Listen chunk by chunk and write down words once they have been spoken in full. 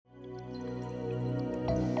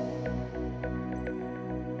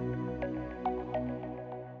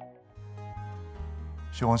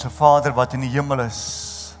So ons Vader wat in die hemel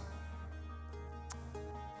is,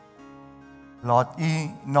 laat U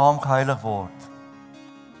naam geheilig word.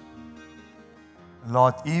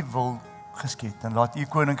 Laat U wil geskied en laat U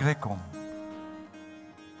koninkryk kom.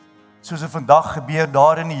 Soos dit vandag gebeur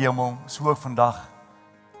daar in die hemel, so ook vandag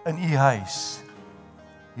in U huis,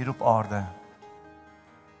 hier op aarde.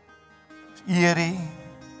 Ons eer U,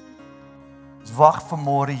 ons wag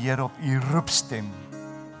vanmôre, Here, op U roepstem.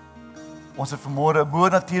 Ons het vanmôre 'n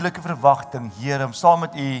bonatuurlike verwagting, Here, om saam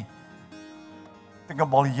met U te kan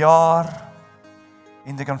baljaar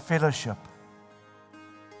en te kan fellowship.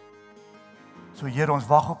 So Here, ons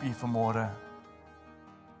wag op U vanmôre.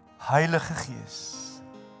 Heilige Gees.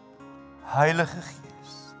 Heilige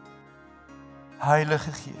Gees.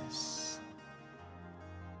 Heilige Gees.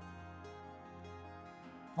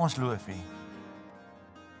 Ons loof U.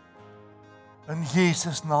 In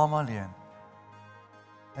Jesus naam alleen.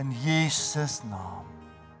 In Jesus naam.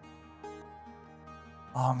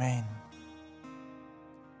 Amen.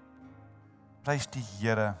 Prys die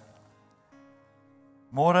Here.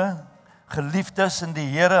 Môre, geliefdes in die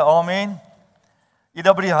Here, amen. Jy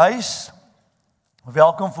daar by die huis,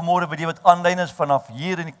 welkom vanmôre by die wat aanlyn is vanaf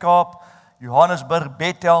hier in die Kaap, Johannesburg,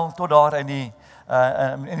 Bethel, tot daar in die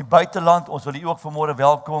buiteland. Ons wil u ook vanmôre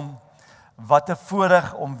welkom. Wat 'n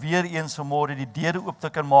voorreg om weer eens vanmôre die deure oop te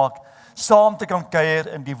kan maak, saam te kan kuier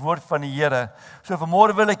in die woord van die Here. So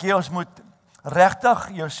vanmôre wil ek hê ons moet regtig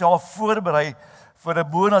jouself voorberei vir 'n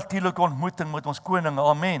bonatuurlike ontmoeting met ons koning.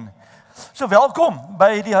 Amen. So welkom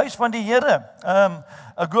by die huis van die Here.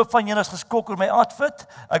 'n groep van julle is geskok oor my outfit.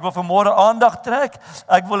 Ek wil vanmôre aandag trek.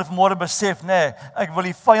 Ek wil vanmôre besef, ek wil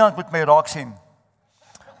die vyand met my raak sien.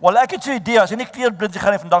 Wel, ek het so 'n idee, as jy nie kleurblind is,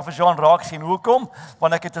 gaan jy vandag vir Jean raak sien. Hoekom?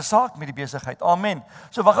 Want ek het 'n saak met die besigheid. Amen.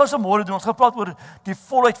 So wat gaan ons môre doen? Ons gaan praat oor die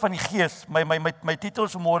volheid van die Gees. My titel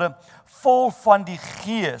is vanmôre Vol van die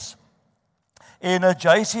Gees. En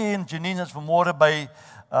JC en Janine is vanmôre by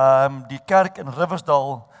die kerk in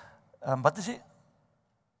Riversdal. Wat is die?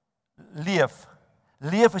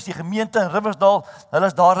 Leef is die gemeente in Riversdal. Hulle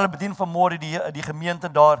is daar, hulle bedien vanmôre die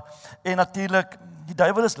gemeente daar. En natuurlik, die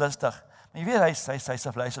duiwel is lustig. Maar jy weet,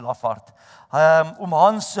 hy is 'n lafaard.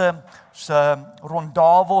 Hans se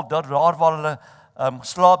rondavel, daar waar hulle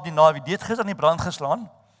slaap die naweek, dit gister aan die brand geslaan.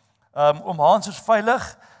 Hans is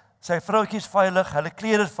veilig, sy vroutjie is veilig, hulle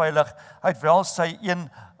klere is veilig. Hy het wel sy een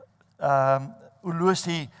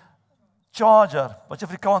horlosie charger, wat is die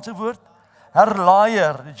Afrikaanse woord?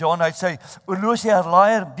 Herlaier. John, hy sê horlosie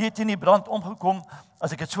herlaier, dit in die brand omgekom,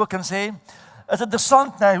 as ek dit so kan sê. Is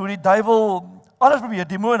interessant, hoe die duiwel alles probeer,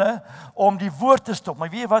 demone, om die woord te stop, maar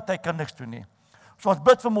weet jy wat, hy kan niks doen nie. So ons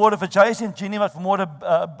bid vanmôre vir Jason en Ginny, wat vanmôre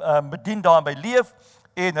bedien daar by Leef,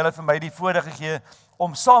 en hulle vir my die voorreg gegee,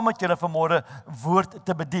 om saam met julle vanmôre woord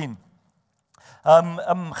te bedien.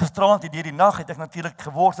 Gisterand deur die nag het ek natuurlik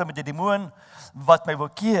geworstel met die demoon, wat my wil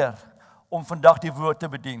keer, om vandag die woord te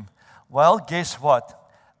bedien. Well, guess what?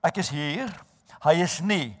 Ek is hier, hy is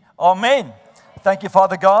nie. Amen. Thank you,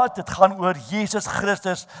 Father God. Dit gaan oor Jesus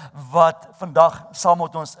Christus wat vandag saam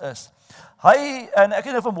met ons is. En ek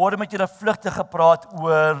het nou vanmôre met julle vlugtig gepraat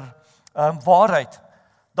oor waarheid.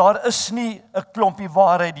 Daar is nie 'n klompie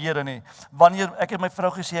waarheid, Here, nie. Wanneer ek het my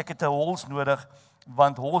vrou gesê ek het 'n hols nodig,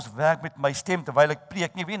 want hols werk met my stem terwyl ek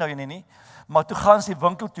preek. Nie weet nou jy nie. Maar toe gaan sy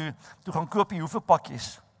winkel toe gaan koop jy hoeveel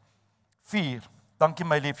pakkies? 4. Dankie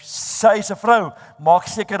my lief. Sy is 'n vrou, maak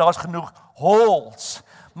seker daar's genoeg hols.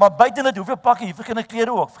 Maar buiten dit, hoeveel pakke, hier vir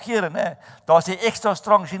klere ook, vergeet dit, daar's die extra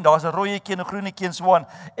strang, sien, daar's 'n rooietjie en 'n groenetjie en so aan.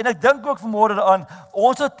 En ek dink ook vanmôre daaraan,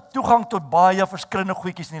 ons het toegang tot baie verskillende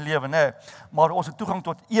goedjies in die lewe, maar ons het toegang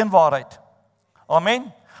tot een waarheid.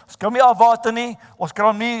 Amen. Ons kan nie afwater nie, ons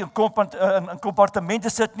kan nie in kompartemente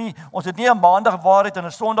sit nie, ons het nie 'n maandag waarheid en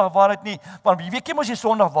 'n sondag waarheid nie, want wie weet jy mos die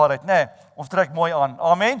sondag waarheid, ons trek mooi aan.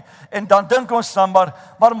 Amen. En dan dink ons dan maar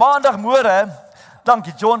maandag môre,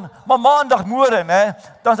 dankie John, maar maandag môre,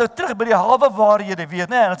 dan is ek terug by die halwe waarhede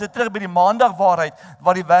weer, en as ek terug by die maandag waarheid,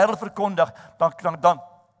 wat die wêreld verkondig, dan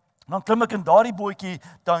klim ek in daardie bootjie,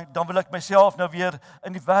 dan wil ek myself nou weer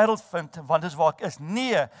in die wêreld vind, want dis waar ek is.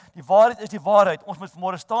 Nee, die waarheid is die waarheid. Ons moet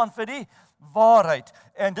vanmôre staan vir die waarheid.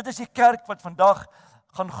 En dit is die kerk wat vandag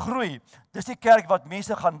gaan groei. Dis die kerk wat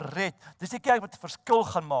mense gaan red. Dis die kerk wat 'n verskil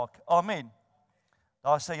gaan maak. Amen.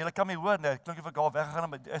 Daar sê, julle kan my hoor, klink of ek al weggegaan,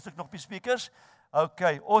 maar is ek nog op die speakers?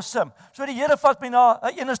 Okay, awesome. So die Here vat my na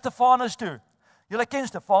 'n ene Stefanus toe. Julle ken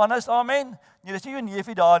Stefanus, amen. Nee, dis nie jou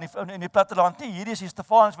neefie daar in die platteland nie. Hierdie is die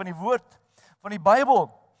Stefanus van die woord van die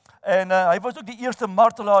Bybel. En hy was ook die eerste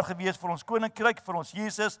martelaar gewees vir ons koninkryk, vir ons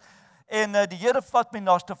Jesus. En die Here vat my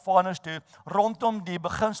na Stefanus toe rondom die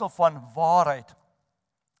beginsel van waarheid.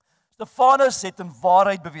 Stefanus het in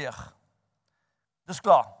waarheid beweeg. Dis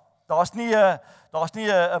klaar. Daar's nie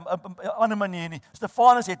 'n ander manier nie.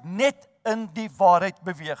 Stefanus het net in die waarheid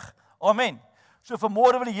beweeg. Amen. So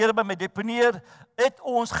vanmôre wil die Here by my deponeer, het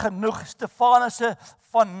ons genoeg Stefanusse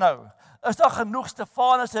van nou? Is daar genoeg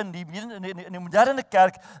Stefanusse in die moderne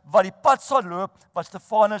kerk wat die pad sal loop wat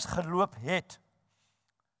Stefanus geloop het?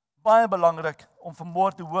 Baie belangrik om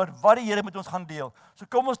vanmôre te hoor wat die Here met ons gaan deel. So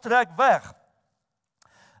kom ons trek weg.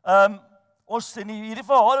 Ons in hierdie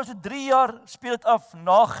verhaal is 3 jaar speel dit af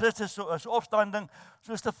na Christus se opstanding.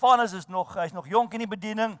 So Stefanus hy's nog jonk in die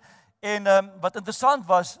bediening en wat interessant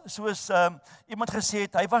was, soos iemand gesê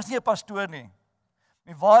het, hy was nie 'n pastoor nie.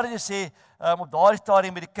 Die waarheid sê op daardie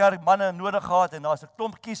stadium met die kerk manne nodig gehad en daar's 'n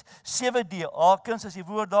klomp kies 7 diakens is die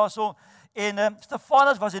woord daarso en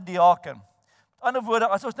Stefanus was 'n diaken. Met ander woorde,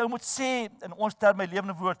 as ons nou moet sê in ons terme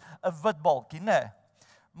lewende woord 'n wit balkie, nê.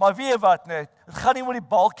 Maar weet wat net, dit gaan nie oor die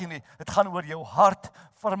balkie nie, dit gaan oor jou hart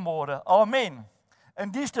vanmôre. Amen.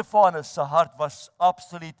 En die Stefanus se hart was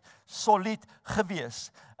absoluut solied gewees.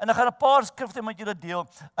 En ek gaan 'n paar skrifte met julle deel.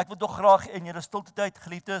 Ek wil tog graag in julle stilte tyd,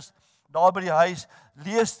 geliefdes, daar by die huis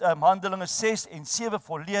lees Handelinge 6 en 7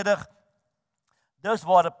 volledig. Dis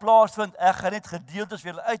waar dit plaasvind. Ek gaan net gedeeltes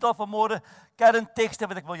vir julle uithaal vanmôre, kerntekste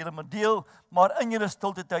wat ek wil julle met deel, maar in julle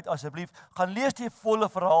stilte tyd asseblief, gaan lees die volle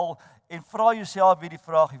verhaal en vra jouself weer die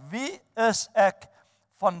vraag: wie is ek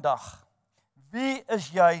vandag? Wie is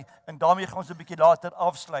jy? En daarmee gaan ons 'n bietjie later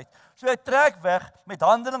afsluit. So ek trek weg met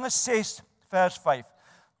Handelinge 6 vers 5.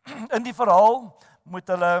 In die verhaal moet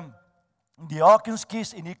hulle diakens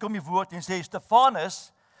kies en hier kom die woord en sê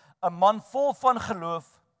Stefanus, 'n man vol van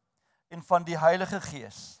geloof en van die Heilige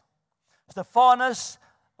Gees. Stefanus,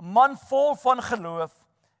 'n man vol van geloof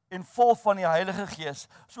en vol van die Heilige Gees.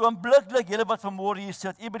 So onmiddellik julle wat vanmôre hier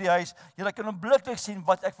sit, hier by die huis, julle kan onmiddellik sien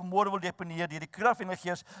wat ek vanmôre wil deponeer deur die krag van die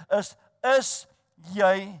Gees is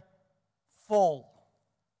jy vol?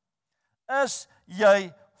 Is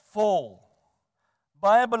jy vol?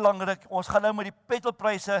 Baie belangrik, ons gaan nou met die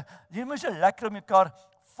petrolpryse, jy moet so lekker om mekaar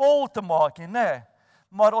vol te maak, nê?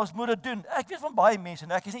 Maar ons moet dit doen. Ek weet van baie mense,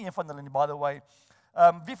 en ek is nie een van hulle nie, by the way.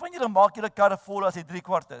 Wie van julle maak julle karre vol as hy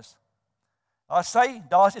 3/4 is?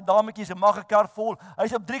 Daar's 'n dametjie se maak 'n kar vol.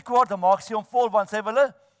 Hy's op 3/4, dan maak sy hom vol want sy wil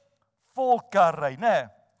 'n vol kar ry, nê?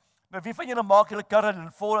 Maar wie van julle maak julle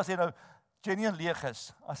karre vol as hy nou genuine leeg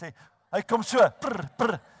is? As hy kom so,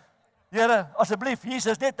 prr. Here, asseblief,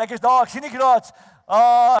 Jesus net, ek is daar, ek sien nie graads.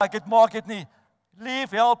 Ek maak dit nie.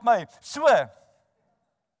 Lief, help my. So,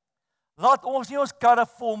 laat ons nie ons karre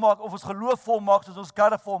vol maak of ons geloof vol maak soos ons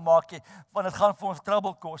karre vol maak nie, want dit gaan vir ons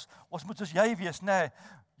trouble kos. Ons moet soos jy wees, nê?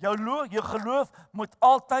 Jou geloof moet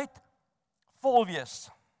altyd vol wees.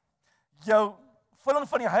 Jou vulling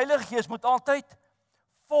van die Heilige Gees moet altyd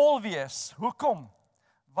vol wees. Hoekom?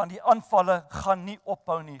 Want die aanvalle gaan nie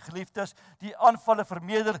ophou nie. Geliefdes, die aanvalle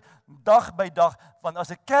vermeerder dag by dag, want as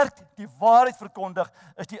 'n kerk die waarheid verkondig,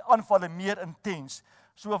 is die aanvalle meer intens.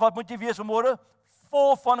 So wat moet jy wees vanmôre?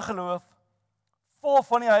 Vol van geloof, vol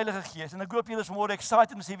van die Heilige Gees. En ek hoop julle is vanmôre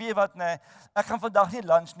excited en sê, weet jy wat, nee, ek gaan vandag nie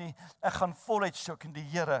lunch nie, ek gaan voluit soek in die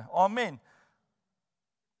Here. Amen.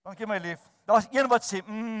 Dankie my lief. Daar's een wat sê,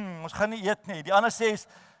 ons gaan nie eet nie. Die ander sê,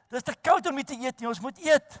 dis te koud om nie te eet nie, ons moet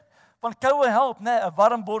eet. Want koue help, nê, 'n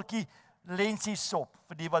warm bordjie lensie sop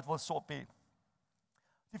vir die wat wil sop hê.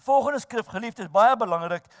 Die volgende skrif, geliefdes, is baie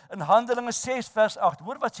belangrik in Handelinge 6 vers 8.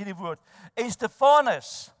 Hoor wat sê die woord? En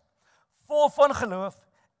Stefanus, vol van geloof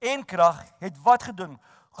en krag, het wat gedoen?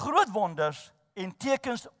 Groot wonders en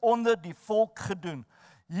tekens onder die volk gedoen.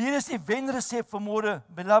 Hier is die wenresep vanmôre,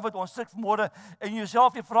 beloved, ons sit vanmôre en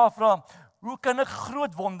jouself die vraag vra, hoe kan ek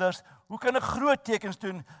groot wonders, hoe kan ek groot tekens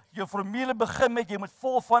doen? Jou formule begin met, jy moet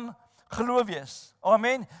vol van geloof wees.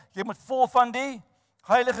 Amen. Jy moet vol van die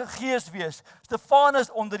Heilige Gees wees. Stefanus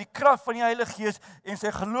onder die krag van die Heilige Gees en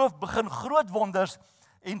sy geloof begin groot wonders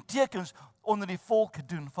en tekens onder die volk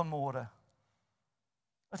doen vanmôre.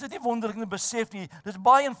 Is dit nie wonderlik om te besef nie? Dis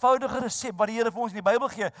baie eenvoudige resep wat die Here vir ons in die Bybel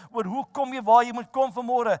gee oor hoe kom jy waar jy moet kom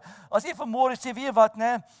vanmôre. As jy vanmôre sê, weet jy wat,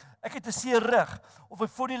 nê? Ek het 'n seer rug of ek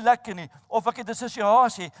voel nie lekker nie of ek het 'n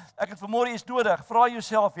situasie, ek het vanmôre iets nodig. Vra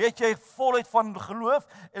jouself, het jy volheid van geloof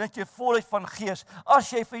en het jy volheid van gees? As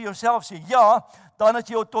jy vir jouself sê ja, dan het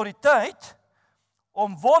jy autoriteit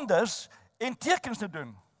om wonders en tekens te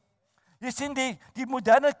doen. Jy sien die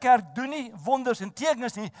moderne kerk doen nie wonders en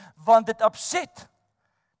tekens nie, want dit opset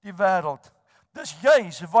die wêreld. Dis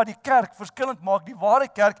juis wat die kerk verskillend maak. Die ware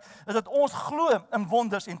kerk is dat ons glo in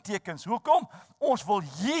wonders en tekens. Hoekom? Ons wil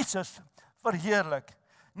Jesus verheerlik.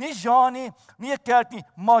 Nie Jean nie 'n kerk nie,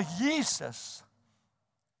 maar Jesus.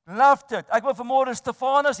 Love dit. Ek wil vanmôre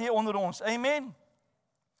Stefanus hier onder ons. Amen.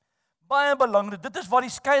 Baie belangrik. Dit is waar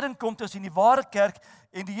die skeiding kom tussen die ware kerk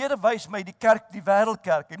en die Here wys my die kerk, die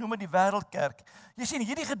wêreldkerk. Hy noem dit die wêreldkerk. Jy sien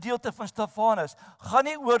hierdie gedeelte van Stefanus gaan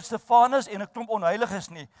nie oor Stefanus en 'n klomp onheiliges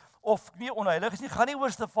nie, of nie onheiliges nie, gaan nie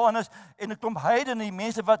oor Stefanus en 'n klomp heidene, die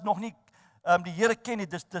mense wat nog nie die Here ken nie.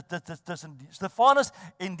 Dis tussen Stefanus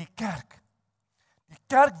en die kerk. Die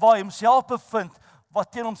kerk waar hy homself bevind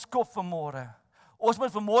wat teen hom skop vanmôre. Ons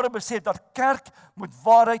moet vanmôre besef dat kerk moet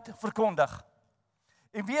waarheid verkondig.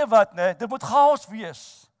 En weet wat, nee, dit moet chaos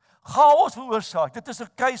wees. Chaos veroorsaak. Dit is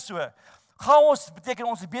okay so. Chaos beteken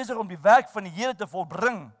ons is besig om die werk van die Here te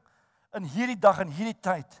volbring in hierdie dag en hierdie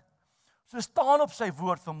tyd. So staan op sy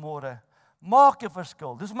woord vanmôre. Maak 'n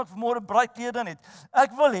verskil. Dis hoekom ek vanmôre braai klere aan het.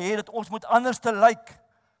 Ek wil hê dat ons moet anders te lyk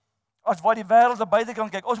as wat die wêreld aan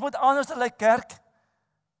buitekant kyk. Ons moet anders te lyk kerk.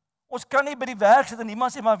 Ons kan nie by die werk sit en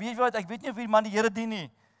iemand sê maar weet jy wat, ek weet nie of hierdie man die Here dien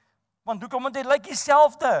nie. Want hoekom want hy lyk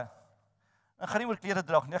dieselfde? En gaan nie oor klere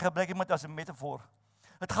dra nie, ek gebruik dit as 'n metafoor.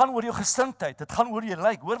 Dit gaan oor jou gesindheid, dit gaan oor jou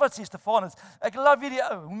lyk. Hoor wat sê Stefanus? Ek love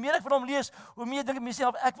hierdie ou. Hoe meer ek van hom lees, hoe meer dink ek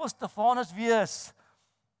myself ek wil Stefanus wees.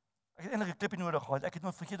 Ek het eintlik 'n klipie nodig gehad. Ek het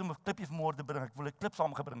nog vergeet om 'n klipie vanmôre te bring. Ek wil 'n klip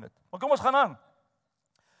saamgebring het. Maar kom ons gaan aan.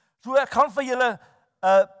 So ek gaan vir julle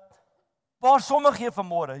 'n paar somme gee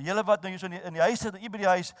vanmôre. Julle wat nou hier so in die huis sit, hier by die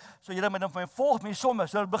huis, so julle moet dan van my volg met somme.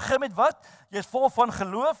 So begin met wat? Jy is vol van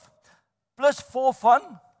geloof plus vol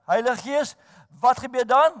van Heilige Gees. Wat gebeur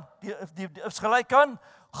dan? Die is gelyk aan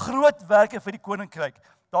groot werke vir die koninkryk.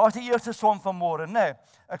 Daar's die eerste som van môre, nê. Nee,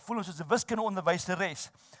 ek voel ons is 'n wiskundeonderwyseres,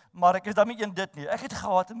 maar ek is daarmee een dit nie. Ek het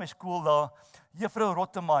gehad in my skool daar Juffrou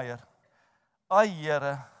Rottemeier. Ai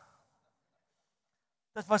Here.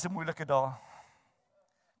 Dit was 'n moeilike dag.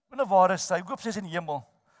 Maar waar is sy? Ek hoop sy is in die hemel.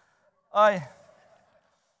 Ai.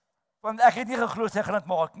 Want ek het nie geglo sy gaan dit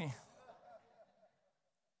maak nie.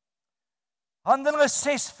 Handelinge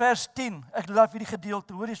 6 vers 10, ek love hierdie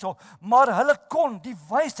gedeelte, hoor hierso, maar hulle kon die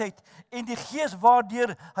wysheid en die gees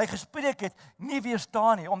waardeur hy gespreek het, nie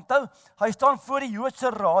weerstaan nie. Onthou, hy staan voor die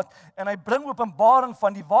Joodse raad en hy bring openbaring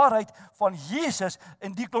van die waarheid van Jesus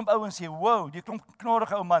en die klomp ouens sê, wow, die klomp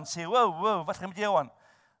knorrige ou man sê, wow, wat gaan met jou aan?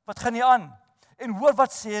 Wat gaan nie aan? En hoor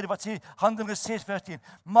wat sê Handelinge 6 vers 10,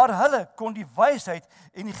 maar hulle kon die wysheid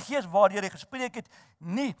en die gees waardeur hy gespreek het,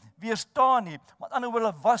 nie weerstaan nie. Want ander woorde,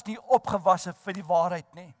 hulle was nie opgewasse vir die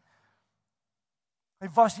waarheid nie. Hy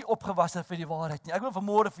was nie opgewasse vir die waarheid nie. Ek wil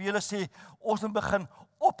vanmôre vir julle sê, ons moet begin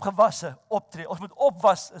opgewasse optree. Ons moet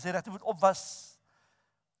opwas, is die regte woord opwas.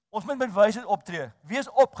 Ons moet met wysheid optree. Wees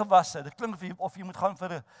opgewasse. Dit klink of jy moet gaan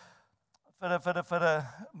vir 'n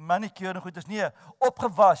manicure en goed, dis nie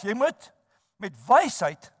opgewas. Jy moet met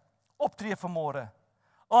wysheid optree vanmôre.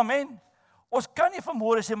 Amen. Ons kan nie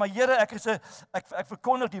vanmôre sê maar Here, ek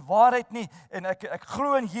verkondig die waarheid nie en ek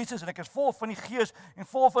glo in Jesus en ek is vol van die Gees en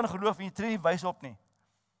vol van geloof en jy tree nie wys op nie.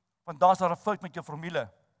 Want daar's daar 'n fout met jou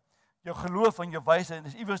formule. Jou geloof en jou wysheid en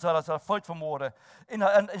dis iewers daar's 'n fout vanmôre.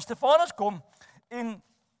 En Stefanus kom en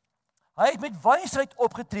hy het met wysheid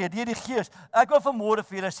opgetree deur die Gees. Ek wil vanmôre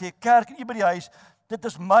vir julle sê, kerk hier by die huis, dit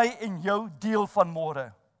is my en jou deel van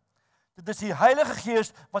môre. Dit is die Heilige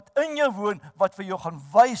Gees wat in jou woon, wat vir jou gaan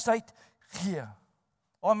wysheid gee.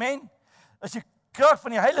 Amen. Is die krag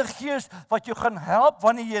van die Heilige Gees wat jou gaan help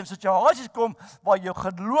wanneer jy in situasies kom waar jou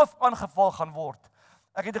geloof aangeval gaan word.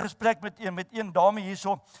 Ek het 'n gesprek met een dame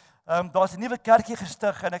hierso. Daar's 'n nuwe kerkie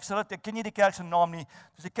gestig en ek ken nie die kerk se naam nie.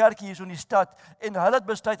 Dis 'n kerkie hierso in die stad en hulle het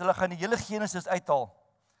besluit hulle gaan die hele Genesis uithaal.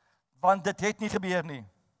 Want dit het nie gebeur nie.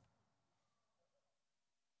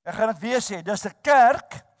 Ek gaan dit weer sê, dis 'n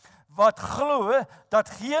kerk wat glo dat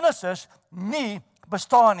Genesis nie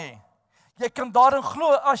bestaan nie. Jy kan daarin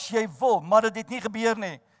glo as jy wil, maar dit het nie gebeur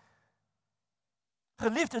nie.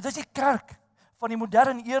 Geliefdes, dis die kerk van die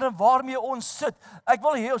moderne era waarmee ons sit. Ek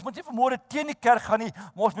wil hê ons moet nie vanmôre teen die kerk gaan nie,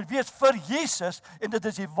 maar ons moet wees vir Jesus en dit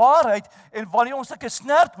is die waarheid en wanneer ons sulke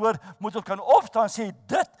snert hoor, moet ons kan opstaan en sê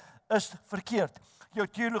dit is verkeerd. Jou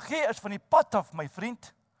teologie is van die pad af, my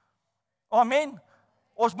vriend. Amen.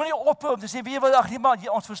 Ons moet nie ophou om te sê, weet jy wat, ag nee man,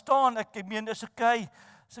 ons verstaan, ek meen, dis okay,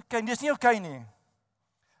 dis nie okay nie.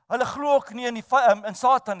 Hulle glo ook nie in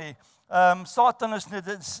Satan nie. Satan is nie,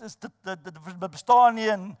 dit bestaan nie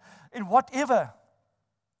en whatever.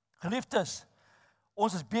 Geliefdes,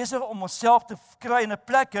 ons is besig om onsself te kry in 'n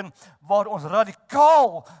plek in waar ons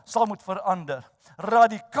radikaal sal moet verander.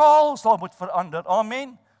 Radikaal sal moet verander.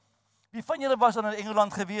 Amen. Wie van julle was al in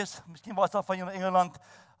Engeland gewees? Miskien was daar van julle in Engeland.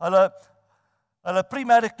 Hulle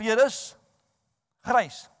primêre kleur is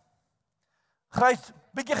grys. Grys,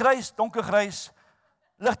 bietjie grys, donker grys,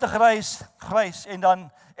 ligte grys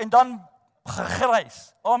en dan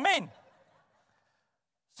gegrys. Amen.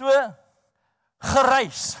 So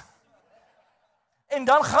gerys. En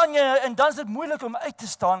dan gaan jy, en dan is dit moeilik om uit te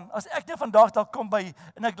staan. As ek net vandag daar kom by,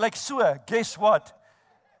 en ek lyk so, guess what?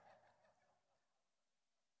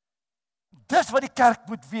 Dis wat die kerk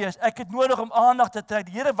moet wees. Ek het nodig om aandag te trek.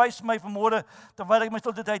 Die Here wys my vanmôre, terwyl ek my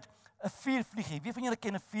stilte tyd, 'n vuurvliegie. Wie van julle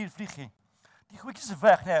ken 'n vuurvliegie? Die goedjies is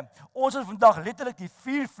weg, né? Ons is vandag letterlik die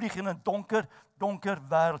vuurvlieg in 'n donker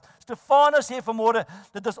wêreld. Stefanus sê vanmôre,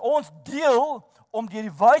 dit is ons deel om deur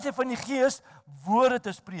die wysheid van die Gees woorde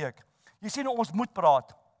te spreek. Jy sien, ons moet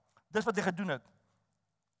praat. Dis wat hy gedoen het.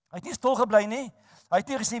 Hy het nie stil gebly nie. Hy het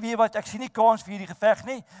nie gesê, weet jy wat, ek sien nie kans vir hierdie geveg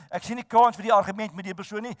nie. Ek sien nie kans vir die argument met die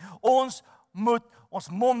persoon nie. Ons moet ons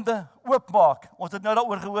monde oopmaak. Ons het nou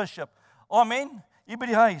daaroor gehoorship. Amen. Hier by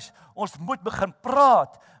die huis. Ons moet begin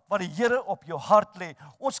praat wat die Here op jou hart lê.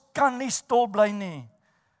 Ons kan nie stil bly nie.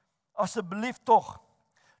 Asseblief tog.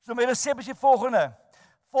 So my resep is die volgende: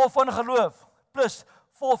 vol van geloof, plus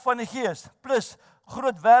vol van die Gees, plus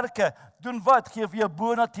groot werke. Doen wat? Gee vir jou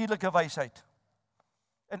bonatuurlike wysheid.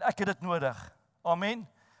 En ek het dit nodig. Amen.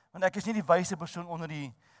 Want ek is nie die wyse persoon onder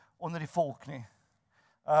die volk nie.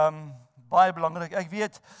 Baie belangrik. Ek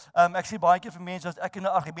weet, ek sê baie keer vir mense, as ek in 'n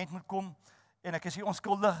argument moet kom en ek is die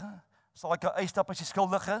onskuldige, sal ek uitstap as die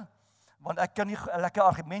skuldige, want ek kan nie 'n lekker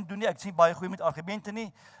argument doen nie. Ek is nie baie goed met argumente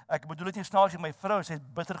nie. Ek bedoel dit nie snaaks met my vrou, sy is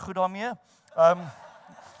bitter goed daarmee.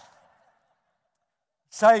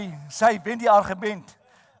 Sy wen die argument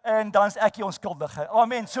en dan is ek die onskuldige.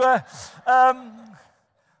 Amen. So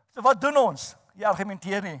wat doen ons? Jy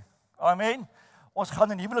argumenteer nie. Amen. Ons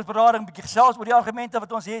gaan in huweliksberading 'n bietjie gesels oor die argumente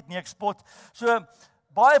wat ons het, nie ek spot. So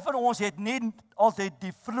baie van ons het nie altyd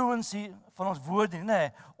die fluency van ons woorde nie,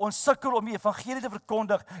 nê. Ons sukkel om die evangelie te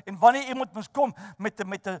verkondig en wanneer iemand mens kom met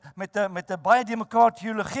 'n baie die mekaar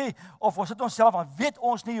teologie of ons sit onsself aan, weet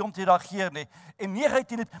ons nie hoe om te reageer nie. En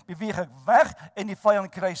 9:10 beweeg ek weg en die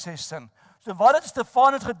vyand kry sy sin. So wat het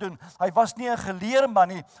Stefanus gedoen? Hy was nie 'n geleerde man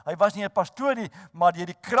nie, hy was nie 'n pastoor nie, maar deur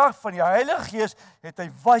die krag van die Heilige Gees het hy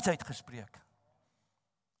wysheid gespreek.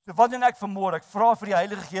 So wat doen ek vanmôre? Ek vra vir die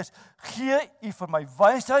Heilige Gees, gee U vir my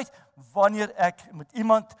wysheid wanneer ek met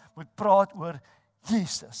iemand moet praat oor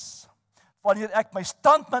Jesus. Wanneer ek my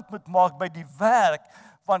standpunt moet maak by die werk,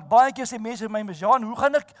 want baie keer sê mense vir my, "Jan, hoe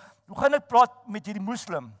gaan ek praat met hierdie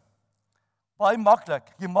moslim?" Baie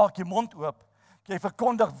maklik, jy maak jou mond oop. Jy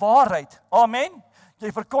verkondig waarheid. Amen.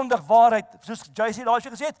 Jy verkondig waarheid, soos JC daar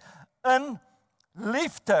gesê het, in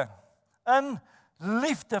liefde. In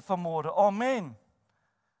liefde vanmôre. Amen.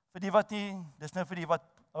 Vir die wat nie, dis nou vir die wat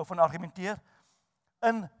hou van argumenteer.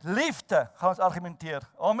 In liefde gaan ons argumenteer.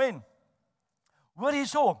 Amen. Hoor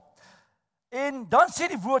hierso. En dan sê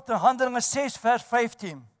die woord in Handelinge 6 vers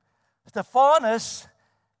 15. Stefanus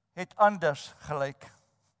het anders gelyk.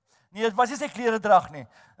 Nee, dit was nie sy kleredrag nie.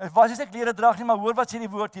 Dit was nie sy kleredrag nie, maar hoor wat sê die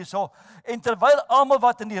woord hierso. En terwyl almal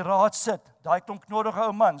wat in die raad sit, daai klomp knorrige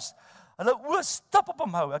ou mans, hulle oë stap op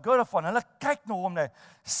hom hou. Ek hoor daarvan. Hulle kyk na hom net.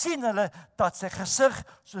 Sien hulle dat sy gesig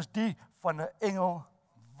soos die van 'n engel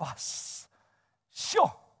was.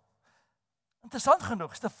 Sjoe. Interessant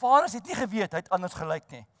genoeg. Stefanus het nie geweet hy het anders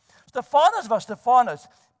gelyk nie. Stefanus was Stefanus,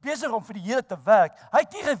 besig om vir die Here te werk. Hy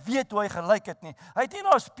het nie geweet hoe hy gelyk het nie. Hy het nie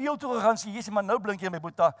na 'n spieël toe gegaan en sê, "Jesus, maar nou blink jy my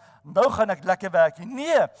boeta. Nou gaan ek lekker werk."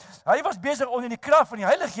 Nee, hy was besig onder die krag van die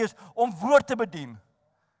Heilige Gees om woord te bedien.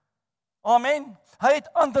 Amen. Hy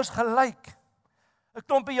het anders gelyk. 'n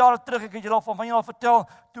Klompie jare terug, ek het julle al van julle al vertel,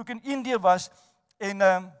 toe ek in Indië was en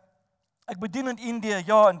ek bedien in Indië,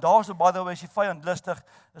 ja, en daarso by the way is die vyand lustig.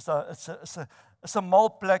 Is 'n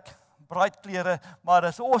mal plek, bruidklere, maar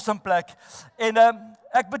dis 'n awesome plek. En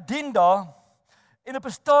ek bedien daar en op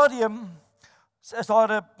 'n stadium is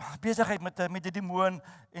daar 'n besigheid met 'n demoon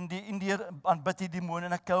en die Indiër aanbid die demoon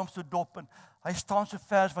en ek hou hom so dop en hy staan so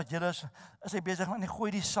vers wat julle is hy besig en hy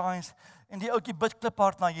gooi die signs en die ouetjie bid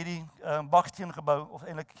kliphard na hierdie baksteen gebou of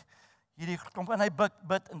eintlik hierdie klomp en hy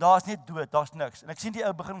bid en daar's net dood, daar's niks. En ek sien die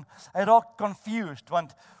ou begin, hy raak confused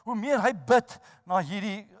want hoe meer hy bid na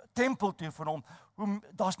hierdie tempel toe van hom, hoe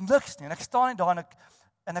daar's niks nie. En ek staan net daar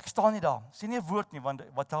en ek staan nie daar. Sien nie 'n woord nie want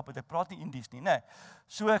wat help dit? Ek praat nie Indies nie, nê.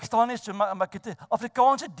 So ek staan net so maar ek het 'n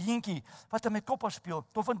Afrikaanse deentjie wat in my kop afspeel.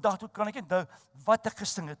 Tot vandag toe kan ek nie onthou wat ek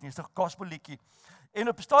gesing het nie. Dis 'n gospel liedjie. En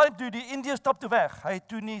op 'n stadium toe die Indiër stap toe weg. Hy het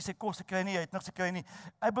toe nie sy kos gekry nie, hy het niks gekry nie.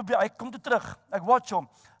 Hy kom toe terug. Ek watch hom.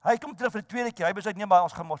 Hy kom terug vir die tweede keer. Hy besluit nee, maar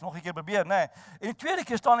ons gaan mos nog 'n keer probeer, nê. En die tweede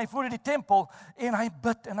keer staan hy voor die tempel en hy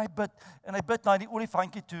bid en hy bid en hy bid na die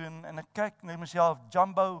olifantjie toe en ek kyk net myself,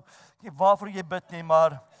 Jumbo, ek weet waarvoor jy bid nie,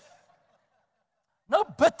 maar nou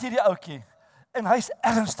bid hierdie ouetjie en hy's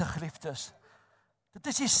ernstig, geliefdes. Dit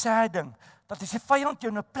is die sad ding dat as die vyand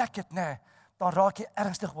jou in 'n plek het, nê, dan raak jy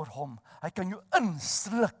ernstig oor hom. Hy kan jou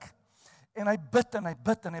insluk. En hy bid en hy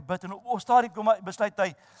bid en hy bid. En op 'n stadium kom hy besluit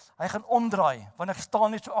hy gaan omdraai, want ek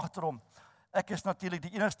staan net so agter hom. Ek is natuurlik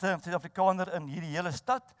die enigste Suid-Afrikaner in hierdie hele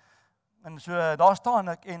stad. En so daar staan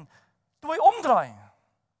ek en toe hy omdraai.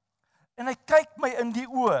 En hy kyk my in die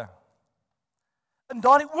oë. In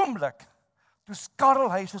daardie oomblik, toe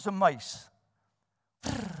skarrel hy soos 'n muis.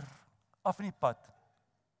 Af in die pad.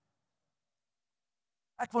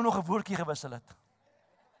 Ek wou nog 'n woordjie gewissel het.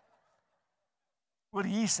 Oor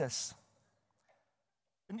Jesus.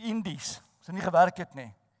 In Indies, as hy nie gewerk het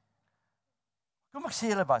nie. Kom ek sê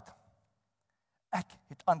julle wat? Ek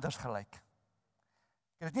het anders gelyk.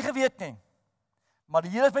 Ek het dit nie geweet nie. Maar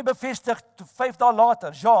die Here het my bevestig, toe 5 dae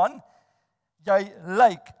later, Jean, jy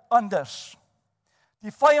lyk anders.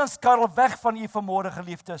 Die vyand skarrel weg van u vanmôre,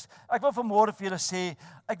 geliefdes. Ek wil vanmôre vir julle sê,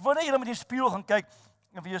 ek wil net julle met die spieël gaan kyk,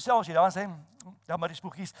 en vir jouself, as jy daar sê, ja maar die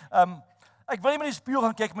spoegies, ek wil nie met die spieël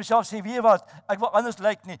gaan kyk, myself sê, weet jy wat, ek wil anders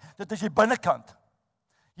lyk nie, dit is jy binnekant.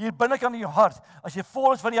 Hier binnekant in jou hart, as jy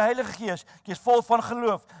vol is van die Heilige Gees, jy is vol van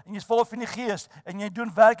geloof, en jy is vol van die Gees, en jy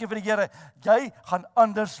doen werke vir die Here, jy gaan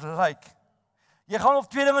anders lyk. Jy gaan of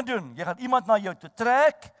 2 dinge doen, jy gaan iemand na jou toe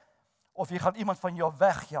trek, of jy gaan iemand van jou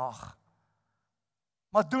wegjaag.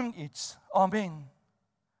 Maar doen iets, amen.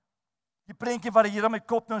 Die prentjie wat die Here in my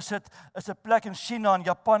kop nou sit, is 'n plek in China en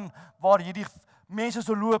Japan, waar hierdie mense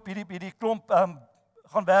so loop, hierdie klomp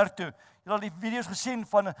gaan werk toe. Jy het al die video's gesien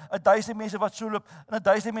van 1000 mense wat so loop, en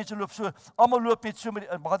 1000 mense loop so, almal loop net so met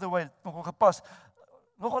die, by the way, nogal gepas,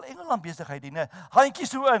 nogal Engeland besigheid die, né? Handjies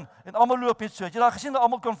so in, en almal loop net so, het jy daar gesien dat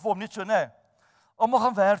almal kan vorm, net so, né? Almal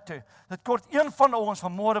gaan werk toe. Dit kort een van ons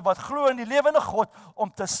vanmôre wat glo in die lewende God,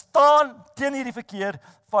 om te staan teen hierdie verkeer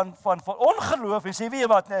van ongeloof, en sê, weet jy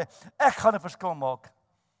wat, né? Ek gaan 'n verskil maak.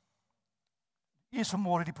 U is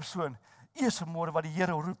vanmôre die persoon, u is vanmôre wat die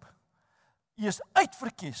Here roep. Jy is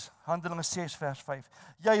uitverkies, Handelinge 6 vers 5.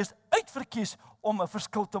 Jy is uitverkies om 'n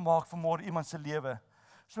verskil te maak vanmôre iemand se lewe.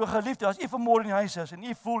 So geliefde, as jy vanmôre in die huis is en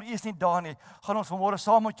jy voel jy is nie daar nie, gaan ons vanmôre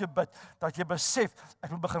saam met jou bid dat jy besef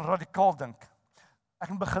ek moet begin radikaal dink. Ek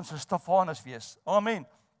moet begin so Stefanus wees. Amen.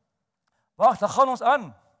 Wag, dan gaan ons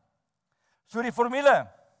aan. So die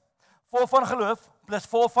formule: vol van geloof, plus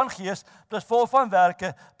vol van gees, plus vol van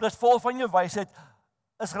werke, plus vol van jou wysheid,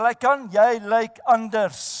 is gelyk aan jy lyk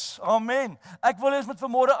anders. Amen. Ek wil eens met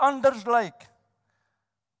vanmôre anders lyk.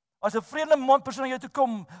 As 'n vreemde man persoon na jou toe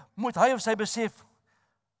kom, moet hy of sy besef,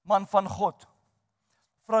 man van God,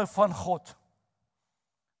 vrou van God.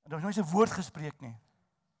 En daar is nooit 'n woord gespreek nie.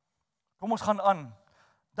 Kom ons gaan aan.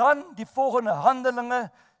 Dan die volgende,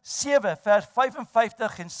 Handelinge 7 vers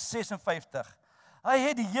 55 en 56. Hy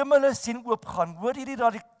het die hemele sien oopgaan. Hoor hierdie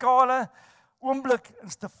radikale oomblik in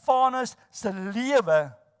Stefanus se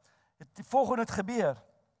lewe, het die volgende gebeur.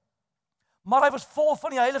 Maar hy was vol van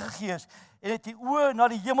die Heilige Gees en het die oë na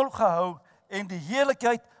die hemel gehou en die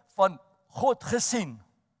heerlikheid van God gesien.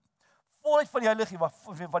 Volheid van die Heilige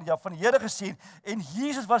van die Here gesien, en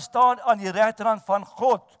Jesus was staan aan die regterhand van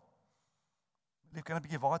God. Ek kan 'n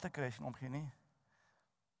bietjie water kry as jy omgee nie.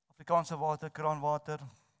 Afrikaanse water, kraanwater.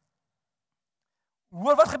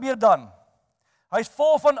 Hoor wat gebeur dan? Hy is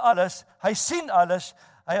vol van alles, hy sien alles,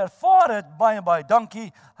 hy ervaar dit baie,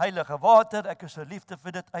 dankie, heilige water, ek is so liefde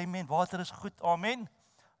vir dit, amen, water is goed, amen.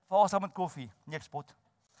 Vaar saam met koffie, nie ek spot.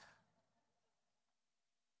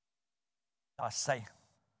 Daar sê,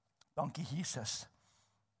 dankie Jesus.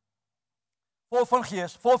 Vol van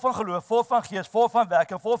gees, vol van geloof, vol van gees, vol van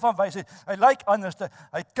werke, vol van wysheid, hy lyk anders,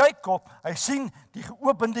 hy kyk op, hy sien die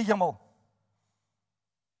geopende hemel.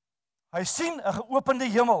 Hy sien 'n geopende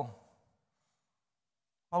hemel.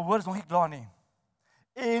 Maar hoor, is nog nie klaar nie.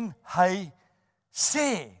 En hy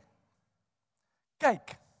sê,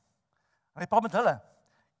 kyk, hy praat met hulle,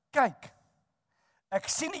 kyk, ek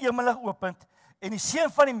sien die hemel geopen en die Seun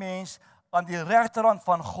van die mens aan die regterhand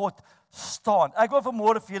van God staan. Ek wil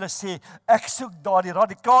vanmôre vir julle sê, ek soek daardie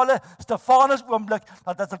radikale Stefanus oomblik,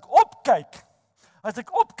 dat as ek opkyk,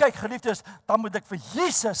 geliefdes, dan moet ek vir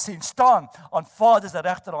Jesus sien staan aan Vader se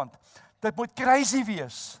regterhand. Dit moet crazy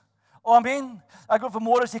wees. Amen. Ek wil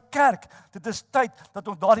vanmôre sê kerk, dit is tyd dat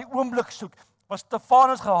ons daardie oomblik soek wat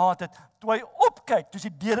Stefanus gehad het toe hy opkyk, toe is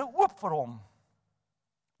die deure oop vir hom.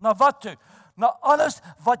 Na wat toe? Na alles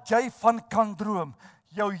wat jy van kan droom.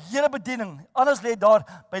 Jou hele bediening, alles lê daar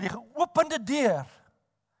by die geopende deur.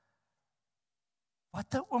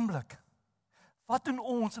 Wat 'n oomblik. Wat doen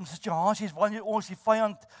ons in situasies wanneer ons die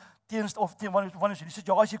vyand wanneer ons in die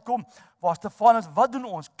situasie kom waar Stefanus, wat doen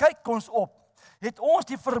ons? Kyk ons op. Het ons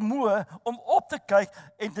die vermoë om op te kyk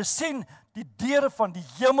en te sien die deure van die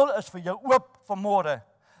hemel is vir jou oop vanmôre?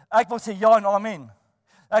 Ek wil sê ja en amen.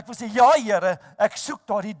 Ek wil sê, ja Here, ek soek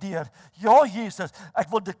daardie deur. Ja Jesus, ek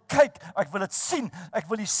wil dit kyk, ek wil dit sien, ek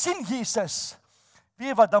wil dit sien Jesus.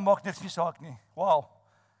 Weet jy wat, dan maak niks nie saak nie. Wow.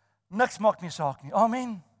 Niks maak nie saak nie.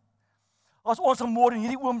 Amen. As ons vanmôre in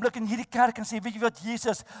hierdie oomblik in hierdie kerk en sê, weet jy wat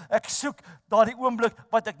Jesus, ek soek daardie oomblik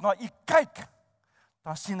wat ek na U kyk,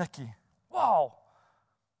 dan sien ek U. Wow.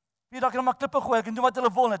 Weet jy, dan kan maar klippe gooi, ek kan doen wat hulle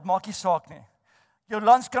wil, dit maak nie saak nie. Jou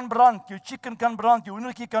lans kan brand, jou chicken kan brand, jou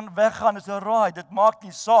hoendertjie kan weggaan, dis 'n raai, dit maak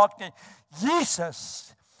nie saak nie.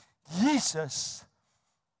 Jesus.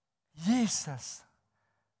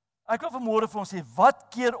 Ek wil vanmôre vir ons sê, wat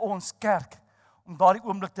keer ons kerk om daardie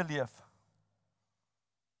oomblik te leef?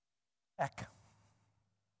 Ek.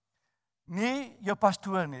 Nie jou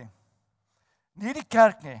pastoor nie. Nie die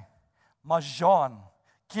kerk nie, maar Jean,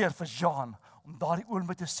 keer vir Jean om daardie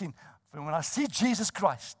oomblik te sien. When I see Jesus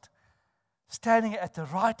Christ standing at the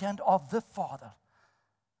right hand of the Father.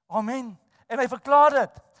 Amen. En hy verklaar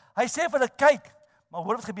dit. Hy sê vir hulle, kyk, maar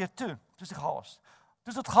hoor wat gebeur toe? Toe is dit chaos.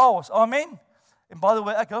 Toe is dit chaos. Amen. En by the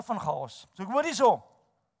way, ek hou van chaos. So ek hoor hierso.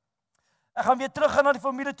 Ek gaan weer terug gaan na die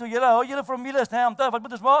familie toe. Julle hou julle formules, nee, onthou, wat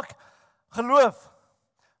moet ons maak? Geloof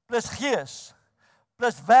plus gees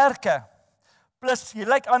plus werke plus jy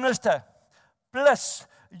lyk anderste plus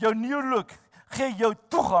jou new look gee jou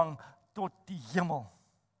toegang tot die hemel.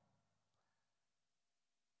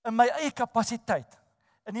 In my eie kapasiteit.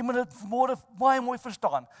 En jy moet dit vanmôre baie mooi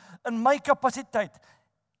verstaan. In my kapasiteit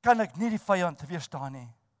kan ek nie die vyand weerstaan nie.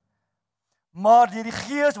 Maar deur die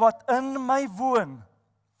Gees wat in my woon,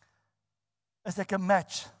 is ek 'n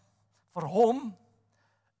match vir hom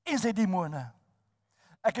en sy demone.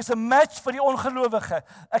 Ek is 'n match vir die ongelowige.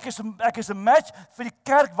 Ek is 'n match vir die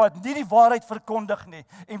kerk wat nie die waarheid verkondig nie.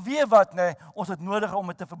 En weet wat, nee, ons het nodig om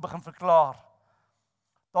dit te begin verklaar.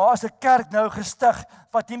 Daar is 'n kerk nou gestig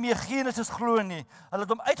wat nie meer Genesis glo nie. Hulle het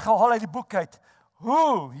hom uitgehaal uit die boek uit.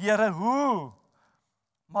 Hoe, Here, hoe?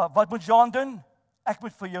 Maar wat moet Jean doen? Ek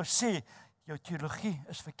moet vir jou sê, jou teologie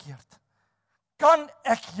is verkeerd. Kan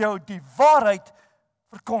ek jou die waarheid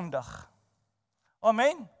verkondig?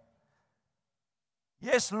 Amen.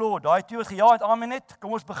 Yes Lord, daai twee is geja het amen net.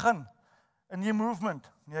 Kom ons begin. 'n New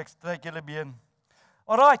movement. Nee, ek trek julle been.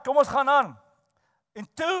 Alright, kom ons gaan aan.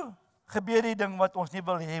 En toe gebeur die ding wat ons nie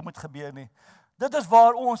wil hê moet gebeur nie. Dit is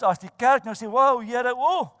waar ons as die kerk nou sê, wow, Here,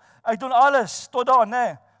 ek doen alles tot daar,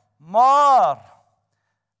 nê. Maar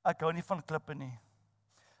ek hou nie van klippe nie.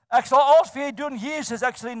 Ek sal alles vir jou doen, Jesus,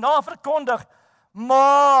 ek sal U naam verkondig,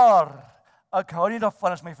 maar ek hou nie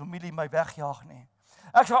daarvan as my familie my wegjaag nie.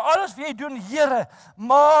 Ek sal alles vir jou doen, Here,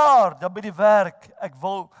 maar dan by die werk, ek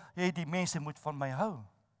wil hê die mense moet van my hou.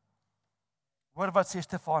 Hoor wat sê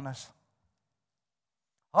Stefanus.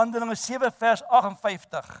 Handelinge 7 vers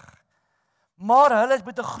 58. Maar hulle het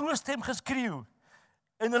met 'n groot stem geskreeu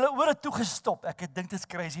en hulle ore toegestop. Ek dink dit is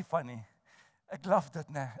crazy funny. Ek love dit,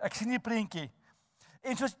 né? Ek sien nie 'n prentjie.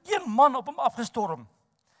 En soos een man op hom afgestorm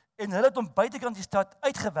en hulle het hom buitekant die stad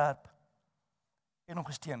uitgewerp en hom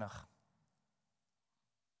gestenig.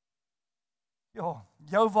 Ja,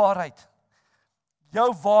 jou waarheid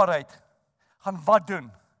gaan wat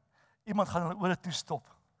doen? Iemand gaan hulle ore toestop.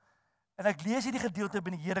 En ek lees hierdie gedeelte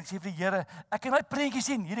binne die Here, ek sê vir die Here, ek kan daai prentjie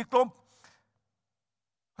sien, hierdie klomp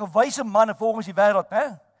gewyse manne volgens die wêreld,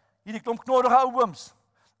 hè? Hierdie klomp knorrige ou ooms.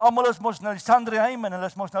 Almal is mos nou die Sanhedrin en hulle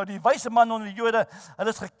is mos nou die wyse manne onder die Jode. Hulle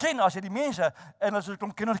is geken as die mense en hulle is 'n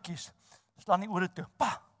klomp kindertjies. Slaan die ore toe.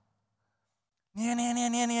 Pa.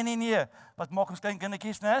 Nee. Wat maak ons klein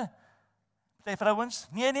kindertjies, né? Party vrouens?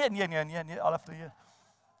 Nee, alle vrye.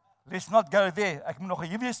 Let's not go there. Ek moet nog 'n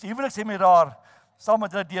huweliksseminaar saam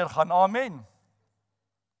met hulle deurgaan. Amen.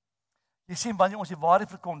 Jy sien wanneer ons die waarheid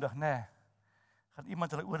verkondig, nê, gaan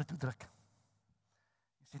iemand hulle ore toe druk.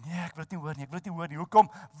 Jy sê nee, ek wil dit nie hoor nie. Hoekom?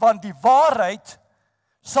 Want die waarheid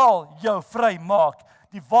sal jou vry maak.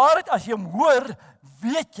 Die waarheid, as jy hom hoor,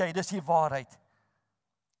 weet jy dis die waarheid.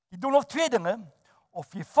 Jy doen of twee dinge,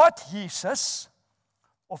 of jy vat Jesus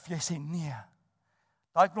of jy sê nee.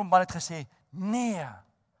 Daai klomp man het gesê nee.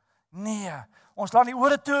 Ons laat die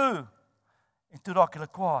ore toe. En toe raak hulle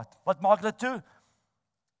kwaad. Wat maak hulle toe?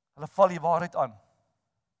 Hulle val die waarheid aan.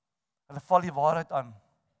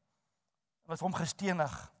 Hulle is hom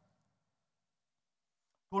gestenig.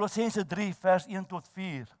 Kolossense 3 vers 1 tot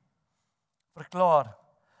 4 verklaar: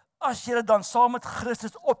 As jy dan saam met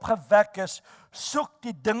Christus opgewek is, soek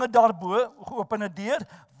die dinge daarbo, geopende deur,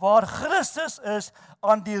 waar Christus is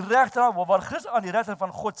aan die regterhand, waar Christus aan die regterhand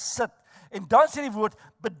van God sit. En dan sê die woord,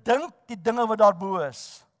 bedink die dinge wat daarbo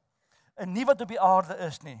is, en nie wat op die aarde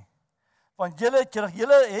is nie. Want julle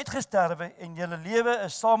het gesterwe en julle lewe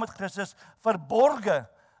is saam met Christus verborge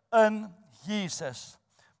in Jesus.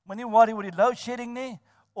 Moenie worry oor die load shedding nie,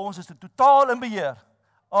 Ons is totaal in beheer.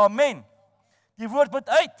 Amen. Die woord moet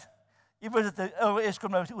uit. Jy weet dit,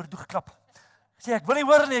 Eskom nou oor toe geklap. Sê ek wil nie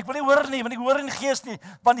hoor nie, want ek hoor nie Gees nie,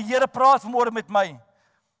 want die Here praat vanmôre met my.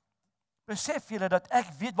 Besef julle dat ek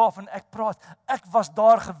weet waarvan ek praat. Ek was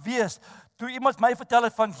daar gewees toe iemand my vertel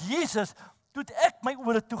het van Jesus, toe het ek my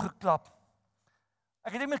ore toegeklap.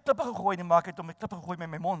 Ek het nie met klippe gegooi nie, maar ek het hom met klippe gegooi met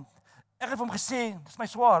my mond. Ek het vir hom gesê, dis my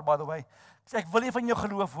swaar by the way. Ek sê ek wil nie van jou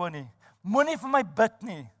geloof hoor nie. Moenie vir my bid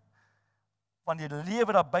nie. Want die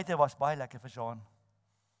lewe daar buite was baie lekker vir Jean.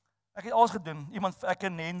 Ek het alles gedoen. Ek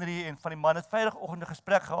en Henry en van die man het Vrydagoggend 'n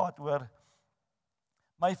gesprek gehad oor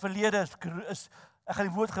my verlede is ek gaan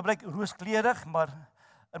die woord gebruik rooskleurig, maar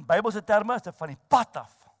in Bybelse terme is dit van die pad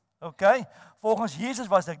af. Okay? Volgens Jesus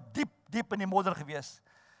was ek diep in die modder gewees.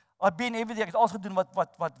 I've been everything, ek het alles gedoen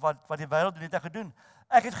wat die wêreld doen, het ek gedoen.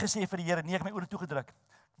 Ek het gesê vir die Here, nee, ek my ore toegedruk.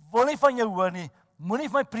 Ek wil nie van jou hoor nie, moenie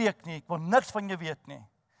vir my preek nie, ek wil niks van jou weet nie.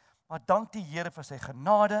 Maar dank die Here vir sy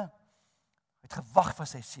genade, hy het gewag vir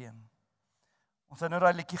sy seun. Ons het nou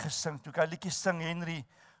daai liedjie gesing, toe ek daai liedjie sing, Henry,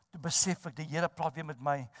 toe besef ek, die Here praat weer met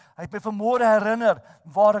my. Hy het my vanmôre herinner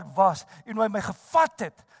waar ek was, en hoe hy my gevat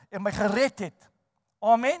het, en my gered het.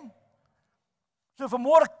 Amen. So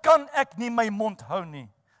vanmôre kan ek nie my mond hou nie.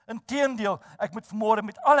 Inteendeel, ek moet vanmôre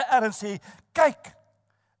met alle erns sê, kyk,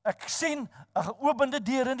 ek sien 'n geopende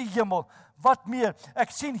deur in die hemel. Wat meer,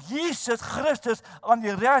 ek sien Jesus Christus aan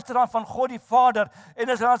die regterkant van God die Vader, en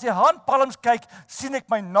as ek aan sy handpalms kyk, sien ek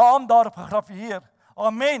my naam daarop gegrafieer.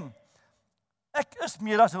 Amen. Ek is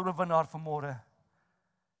meer as 'n oorwinnaar vanmôre.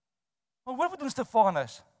 Maar hoor wat doen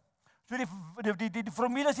Stefanus? So die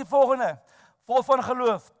formule is die volgende: vol van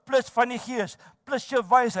geloof, plus van die Gees, plus jou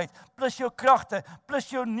wysheid, plus jou kragte, plus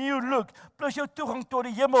jou new look, plus jou toegang tot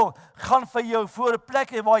die hemel, gaan vir jou voor 'n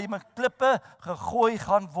plek hê waar jy met klippe gegooi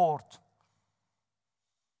gaan word.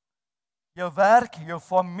 Jou werk, jou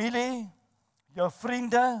familie, jou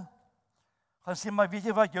vriende, gaan sê, maar weet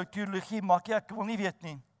jy wat, jou teologie maak jy, ek wil nie weet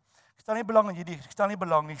nie. Ek stel nie belang in hierdie, ek stel nie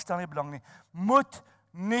belang nie.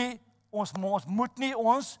 Ons moet nie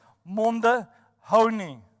ons monde hou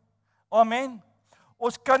nie. Amen.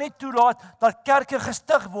 Ons kan nie toelaat dat kerke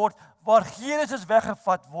gestig word waar Jesus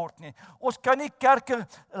weggevat word nie. Ons kan nie kerke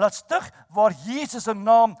laat stig waar Jesus se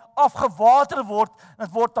naam afgewater word.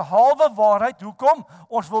 Dit word 'n halwe waarheid. Hoekom?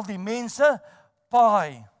 Ons wil die mense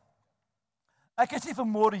paai. Ek is nie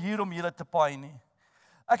vanmôre hier om julle te paai nie.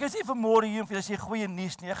 Ek is nie vanmôre hier om vir julle sê goeie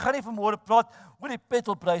nuus nie. Ek gaan nie vanmôre praat oor die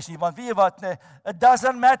petrolprys nie, want weet jy wat, nee, it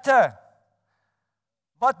doesn't matter.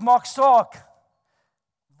 Wat maak saak?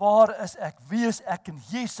 Waar is ek? Wie is ek in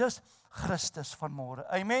Jesus Christus vanmôre?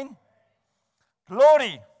 Amen.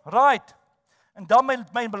 Glory. Right. En dan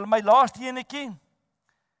my laaste enetjie.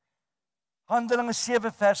 Handelinge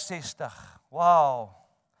 7 vers 60. Wow.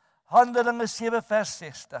 Handelinge 7 vers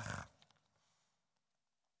 60.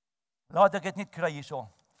 Laat ek dit net kry hierso,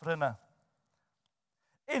 vriende.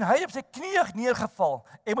 En hy het op sy knieë neergeval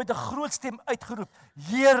en met 'n groot stem uitgeroep: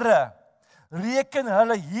 Here, reken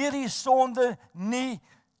hulle hierdie sonde nie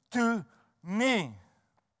toe nie.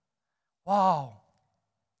 Wow.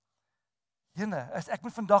 Jene, as ek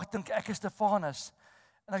moet vandag dink ek is Stefanus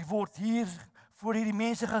en ek word hier voor hierdie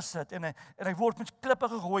mense gesit en ek word met klippe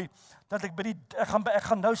gegooi dat ek ek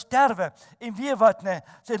gaan nou sterwe. En weet wat, nee,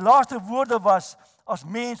 sy laaste woorde was: as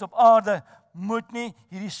mens op aarde moet nie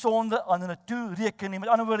hierdie sonde aan hulle toereken nie. Met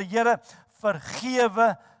ander woorde, Here,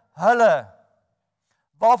 vergewe hulle.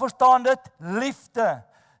 Waarvoor staan dit? Liefde.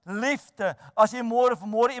 Liefde. As jy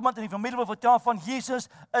vanmôre iemand in die familie wil vertel van Jesus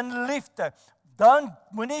in liefde, dan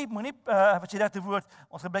moenie wat sê dat die woord,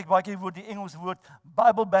 ons gebruik baie keer die woord, die Engelse woord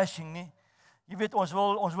Bible bashing nie. Jy weet, ons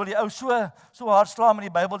wil die ou so hard slaan met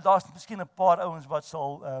die Bybel. Daar's miskien 'n paar ouens wat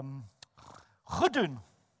sal goed doen.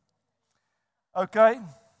 Okay.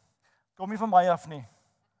 Kom nie van my af nie.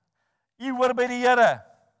 U hoor by die Here.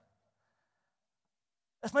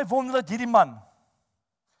 Is my wonder dat hierdie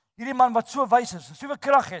man wat so wys is, soveel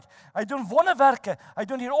krag het, hy doen wonderwerke, hy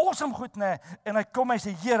doen hier awesome goed, nee, en hy kom en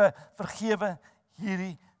sê, Here, vergewe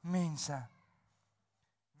hierdie mense.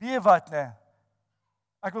 Weet jy wat, nee?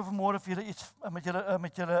 Ek wil vanmôre vir julle iets met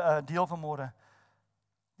julle deel vanmôre.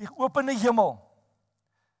 Die opene hemel.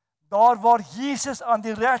 Daar waar Jesus aan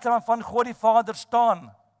die regterkant van God die Vader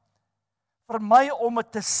staan. Vir my om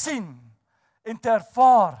dit te sien en te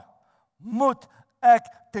ervaar, moet ek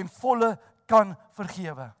ten volle kan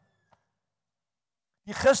vergewe.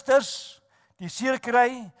 Die gisters, die seer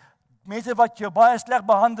kry, mense wat jou baie sleg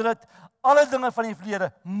behandel het, alle dinge van die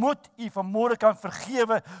verlede, moet u vanmôre kan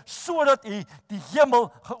vergewe, sodat u die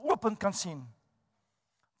hemel geopen kan sien.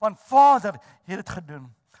 Want Vader het dit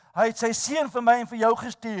gedoen. Hy het sy seun vir my en vir jou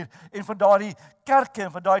gestuur en vir daardie kerke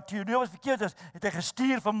en vir daai teologie wat verkeerd is, het hy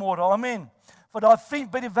gestuur vanmôre. Amen. Vir daai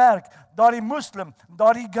vriend by die werk, daardie moslim,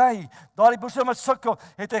 daardie gay, daardie persoon wat sukkel,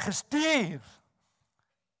 het hy gestuur.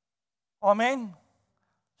 Amen.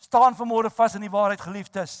 Staan vanmôre vas in die waarheid,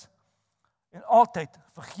 geliefdes. En altyd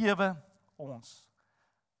vergewe ons.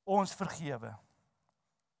 Ons vergewe.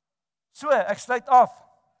 So, ek sluit af.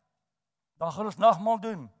 Dan gaan ons nagmaal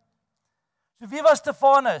doen. So wie was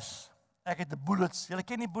Stefanus? Ek het die bullets. Julle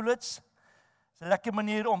ken die bullets? Dis 'n lekker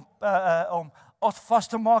manier om ons vas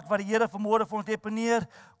te maak wat die Here vanmôre vir ons deponeer.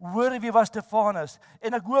 Hoor wie was Stefanus?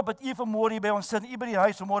 En ek hoop dat u vanmôre hier by ons sit, u by die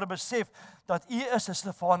huis vanmôre besef dat u is 'n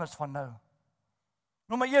Stefanus van nou.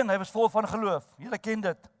 Nommer 1, hy was vol van geloof. Julle ken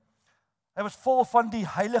dit. Hy was vol van die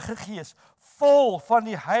Heilige Gees. Vol van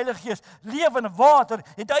die Heilige Gees. Lewende water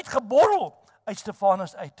het uitgeborrel uit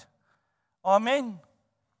Stefanus uit. Amen.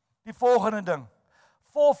 Die volgende ding.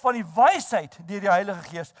 Vol van die wysheid deur die Heilige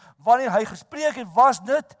Gees. Wanneer hy gespreek het, was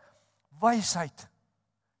dit wysheid.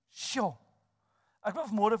 Sjoe. Ek wil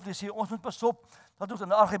vanmôre vir julle sê, ons moet pas op dat ons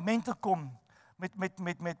in argumente kom met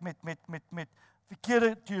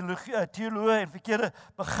verkeerde teologie en verkeerde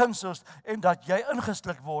beginsels en dat jy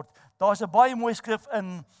ingesluk word. Daar's 'n baie mooi skrif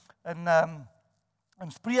in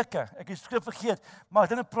Spreuke. Ek het die skrif vergeet, maar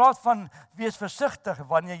dit praat van wees versigtig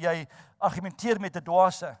wanneer jy argumenteer met 'n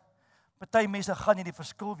dwaase. Party mense gaan nie die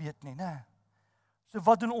verskil weet nie, né? So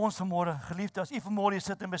wat doen ons vanmôre, geliefde, as u vanmôre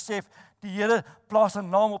sit en besef die Here plaas 'n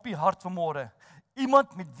naam op u hart vanmôre.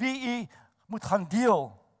 Iemand met wie u moet gaan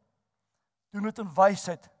deel. Doen dit in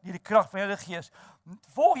wysheid deur die krag van die Heilige Gees.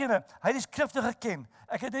 Volg julle, hy het die skrifte geken.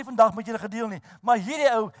 Ek het nie vandag met julle gedeel nie, maar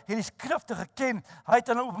hierdie ou het die skrifte geken. Hy het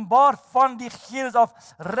hulle openbaar van die Gees af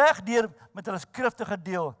regdeur met hulle skrifte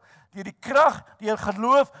gedeel. Deur die krag, deur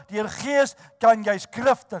geloof, deur Gees kan jy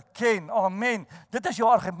skrifte ken. Amen. Dit is jou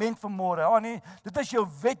argument vanmôre. Nee, dit is jou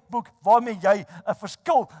wetboek waarmee jy 'n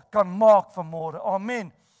verskil kan maak vanmôre.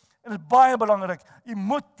 Amen. En dit is baie belangrik. Jy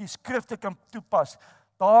moet die skrifte kan toepas.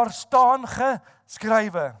 Daar staan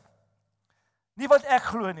geskrywe. Nie wat ek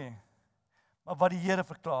glo nie, maar wat die Here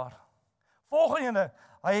verklaar. Volgende,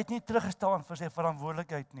 hy het nie teruggestaan vir sy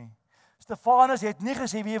verantwoordelikheid nie. Stefanus het nie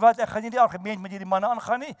gesê, weet jy wat, ek gaan nie die argument met hierdie manne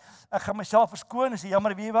aangaan nie. Ek gaan myself verskoon en sê,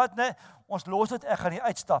 jammer, weet jy wat, nee, ons los dit, ek gaan nie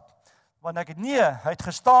uitstap. Want ek het nie, hy het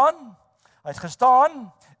gestaan en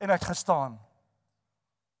hy het gestaan.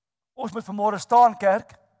 Ons moet vanmôre staan,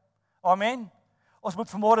 kerk. Amen. Ons moet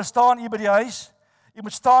vanmôre staan hier by die huis. Jy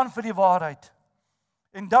moet staan vir die waarheid.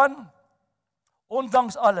 En dan,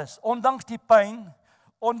 ondanks alles, ondanks die pyn,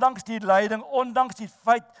 ondanks die lyding, ondanks die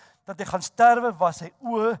feit dat hy gaan sterwe, was sy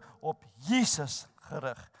oë op Jesus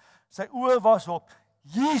gerig. Sy oë was op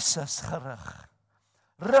Jesus gerig.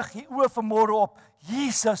 Rig die oë vanmôre op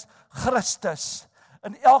Jesus Christus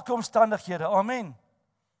in elke omstandighede. Amen.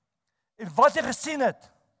 En wat hy gesien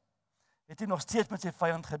het hy nog steeds met sy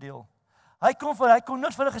vyand gedeel. Hy kon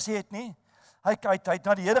niks vir hulle gesê het nie. Hy het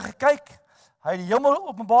na die Here gekyk. Hy het die hemel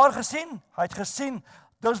openbaar gesien. Hy het gesien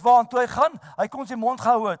dis waartoe hy gaan. Hy kon sy mond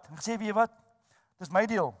gehou het en gesê, weet jy wat? Dis my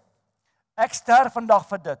deel. Ek sterf vandag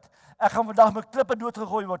vir dit. Ek gaan vandag met klippe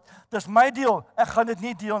doodgegooi word. Dis my deel. Ek gaan dit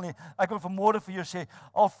nie deel nie. Ek wil vanmôre vir jou sê,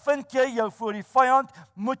 al vind jy jou voor die vyand,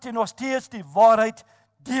 moet jy nog steeds die waarheid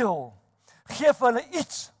deel. Geef hulle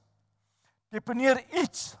iets. Deponeer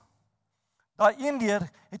iets. Daai Indiër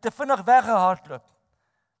het te vinnig weggehardloop.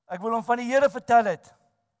 Ek wil hom van die Here vertel het.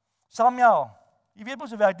 Samuel, jy weet mos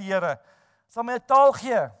hoe werk die Here. Samuel taal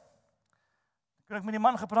gee. Kon ek met die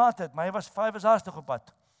man gepraat het, maar hy was 5 hastig op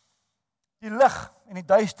pad. Die lig en die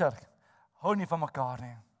duister hou nie van mekaar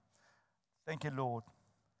nie. Thank you Lord.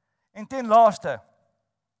 En ten laaste,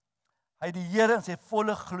 hy het die Here in sy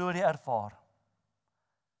volle glorie ervaar.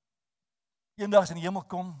 Eendag in die hemel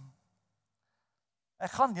kom.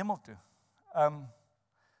 Ek gaan hemel toe.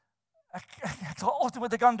 Ek sal alles doen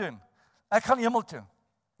wat ek kan doen. Ek gaan hemel toe.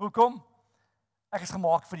 Hoekom? Ek is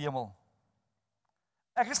gemaak vir die hemel.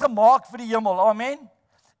 Ek is gemaak vir die hemel. Amen.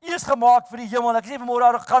 U is gemaak vir die hemel. Ek is nie vanmôre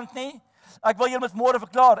arrogant nie. Ek wil julle met môre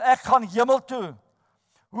verklaar, ek gaan hemel toe.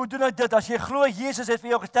 Hoe doen ek dit? As jy glo Jesus het vir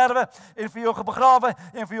jou gesterwe en vir jou begrawe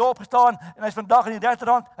en vir jou opgestaan en hy's vandag in die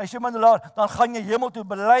regterhand, hy's jou middelaar, dan gaan jy hemel toe.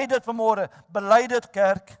 Bely dit vanmôre. Bely dit,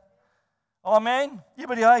 kerk. Amen. Hier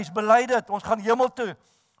by die huis, bely dit. Ons gaan hemel toe.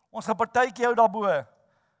 Ons gaan partytjie hou daarbo.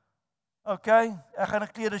 OK, ek gaan 'n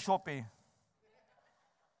klere shop hê.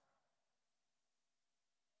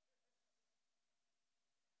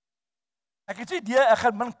 Ek het 'n idee, ek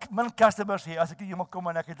gaan min customers hê as ek hier kom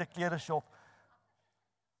en ek het 'n klere shop.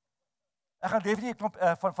 Ek gaan definitief klomp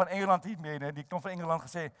van Engeland hier mee, nee, die klomp van Engeland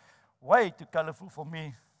gesê, way too colorful for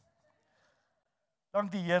me.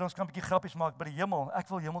 Dank die Here, ons kan 'n bietjie grappies maak by die hemel. Ek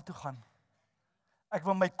wil hemel toe gaan. Ek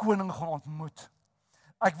wil my koning gaan ontmoet.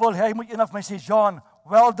 Ek wil hy moet eendag vir my sê, Jean,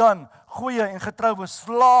 well done, goeie en getroue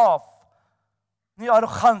slaaf. Nie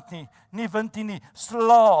arrogant nie, nie windie nie,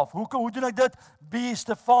 slaaf. Hoe doen ek dit? Be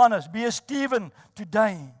Stefanus, be Stephen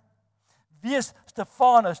today. Wees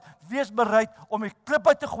Stefanus, wees bereid om die klip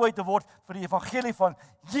uit te gooi te word vir die evangelie van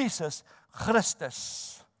Jesus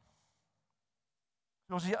Christus.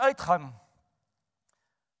 So as jy uitgaan,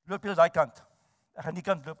 loop jy daai kant. Ek gaan die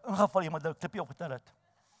kant loop, in geval iemand 'n klipie opgetel het.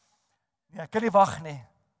 Nee, ek kan nie wag nie.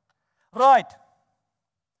 Right.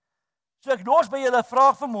 So ek los by julle 'n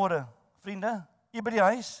vraag vanmôre, vriende, hier by die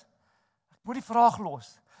huis. Ek moet die vraag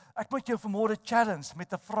los. Ek moet jou vanmôre challenge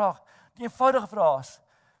met 'n vraag. Die eenvoudige vraag is: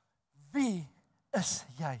 wie is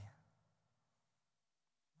jy?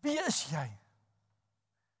 Wie is jy?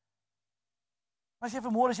 As jy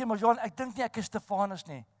vanmôre sê, maar Johan, ek dink nie ek is Stefanus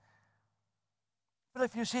nie. Wil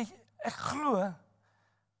ek vir jou sê, ek glo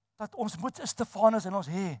dat ons moet 'n Stefanus in ons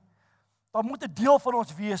hê. Daar moet 'n deel van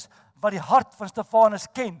ons wees wat die hart van Stefanus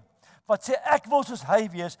ken. Wat sê ek wil soos hy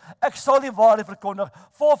wees. Ek sal die waarheid verkondig,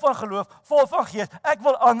 vol van geloof, vol van gees. Ek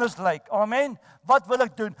wil anders lyk. Amen. Wat wil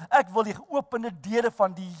ek doen? Ek wil die geopende deure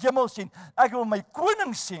van die hemel sien. Ek wil my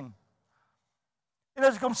koning sien. En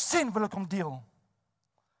as ek hom sien, wil ek hom deel.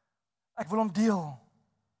 Ek wil hom deel.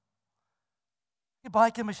 Ek het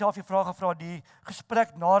baie keer myself die vraag gevra, die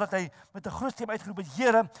gesprek nadat hy met 'n groot stem uitgeroep het,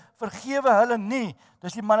 Here, vergewe hulle nie.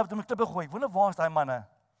 Dis die manne wat hom met klippe gooi. Wonder waar is daai manne?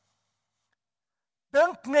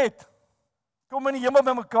 Dink net, kom in die hemel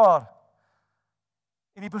by mekaar.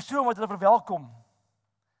 En die persoon wat hulle verwelkom,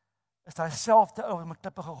 is daai selfde ou wat met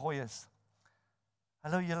klippe gegooi is.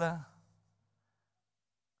 Hallo julle.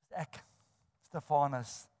 Ek,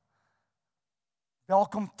 Stefanus.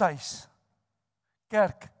 Welkom tuis.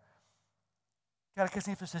 Kerk. Kerk is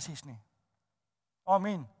nie vir sissies nie.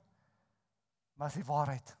 Amen. Maar is die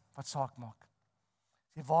waarheid wat saak maak.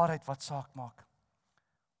 Is die waarheid wat saak maak.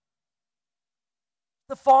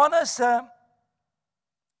 Stefanus se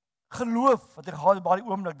geloof, wat hy gehad het by die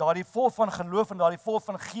oomblik, daardie vol van geloof en daardie vol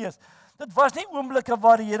van gees. Dit was nie oomblikke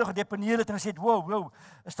waar die Here gedeponeer het en gesê het, wow,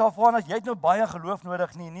 Stefanus, jy het nou baie geloof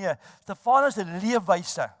nodig nie. Nee, Stefanus se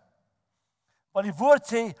leefwyse. Want die woord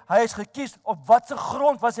sê, hy is gekies, op watse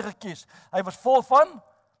grond was hy gekies? Hy was vol van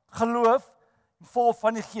geloof en vol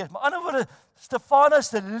van die gees. Maar ander woorde, Stefanus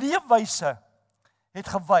se leefwyse het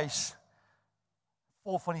gewys,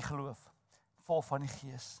 vol van die geloof, vol van die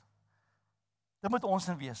gees. Dit moet ons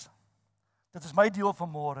in wees. Dit is my deel van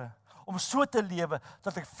môre, om so te lewe,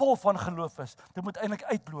 dat ek vol van geloof is. Dit moet eintlik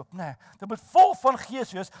uitloop, né? Dit moet vol van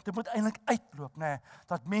gees wees, dit moet eintlik uitloop, né?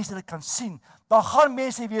 Dat mense dit kan sien. Daar gaan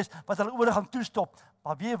mense wees, wat hulle oor gaan toestop,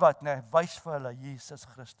 maar weet wat, né? Wys vir hulle, Jesus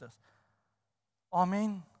Christus.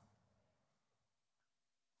 Amen.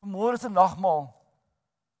 Môre is 'n nagmaal.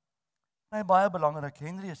 Nee, baie belangrik.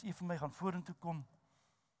 Henry, as u vir my gaan vorentoe kom.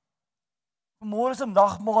 Môre se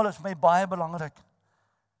nagmaal is vir my baie belangrik.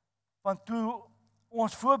 Want toe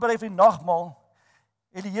ons voorberei vir die nagmaal,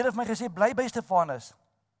 het die Here vir my gesê, bly by Stefanus.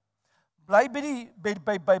 Bly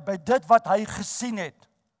by dit wat hy gesien het.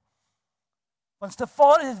 Want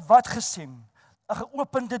Stefanus het wat gesien? 'n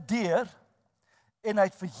Geopende deur, en hy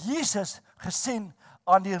het vir Jesus gesien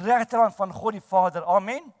aan die regterhand van God die Vader.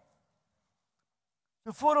 Amen.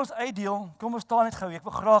 So voor ons uitdeel, kom ons staan net gou. Ek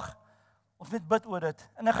wil graag ons moet bid oor dit.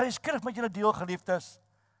 En ek gaan die skrif met julle deel, geliefdes.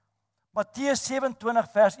 Matteus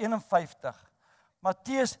 27 vers 51.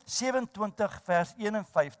 Matteus 27 vers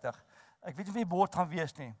 51. Ek weet nie of die bord gaan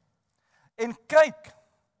wees nie. En kyk,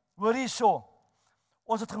 hoor hierso.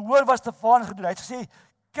 Ons het gehoor wat Stefanus gedoen. Hy het gesê,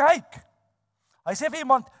 kyk. Hy sê vir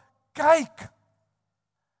iemand, kyk.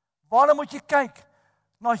 Waarna moet jy kyk?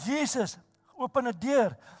 Na Jesus, geopende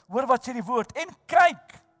deur. Hoor wat sê die woord. En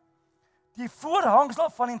kyk. Die voorhangsel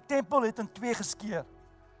van die tempel het in twee geskeur.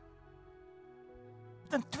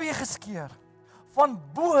 Het in twee geskeur. Van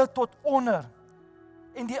bo tot onder.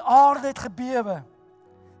 En die aarde het gebewe.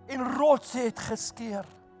 En rotse het geskeur.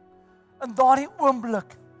 In daardie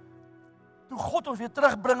oomblik, toe God ons weer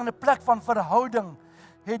terugbring in 'n plek van verhouding,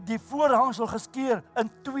 het die voorhangsel geskeur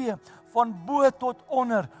in twee. Van bo tot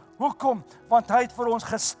onder. Hoekom? Want hy het vir ons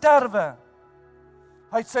gesterwe.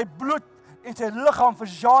 Hy het sy bloed en sy liggaam vir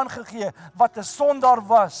Jean gegee, wat 'n sondaar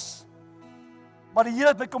was. Maar die Here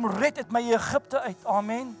het my kom red uit my Egipte uit.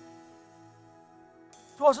 Amen.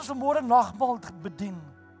 So as ons vanmôre nagmaal bedien,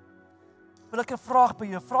 wil ek 'n vraag by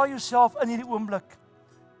jou. Vra jouself in hierdie oomblik.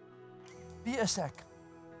 Wie is ek?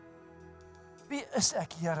 Wie is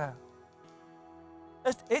ek, Here?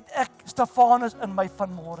 Het ek Stefanus in my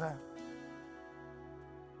vanmôre?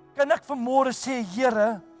 Kan ek vanmôre sê,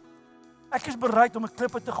 Here, Ek is bereid om 'n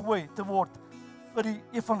klippe te gooi te word vir die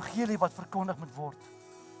evangelie wat verkondig moet word.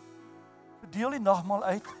 Deel die nagmaal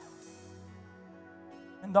uit.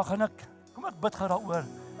 En dan gaan kom ek bid gou daaroor.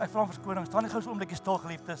 Ek vra om verskoning. Staan net gou so 'n oombliekie stil,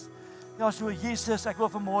 geliefdes. Ja, so Jesus, ek wil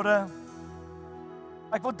vanmôre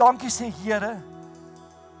ek wil dankie sê, Here,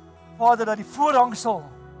 Vader, dat die voorhangsel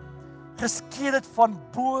geskeur het van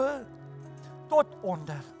bo tot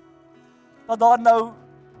onder. Dat daar nou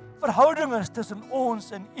verhouding is tussen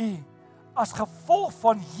ons en U as gevolg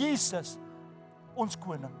van Jesus, ons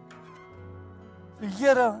koning. So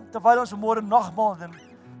Here, terwyl ons vanmôre nagmaal doen,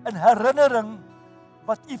 in herinnering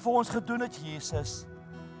wat U vir ons gedoen het, Jesus,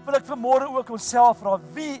 wil ek vanmôre ook onsself vra,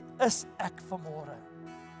 wie is ek vanmôre?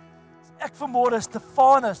 Ek vanmôre is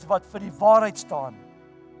Stefanus wat vir die waarheid staan.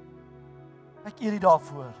 Ek eer U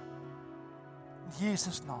daarvoor. In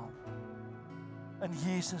Jesus naam. In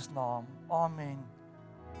Jesus naam. Amen.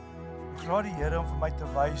 Ek vra die Here om vir my te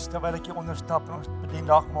wys, terwyl ek hier onderstap en ons bedien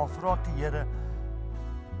nagmaal, vra ek die Here,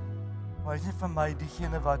 wys nie vir my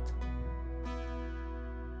diegene wat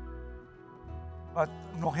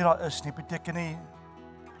nog hier daar is nie, beteken nie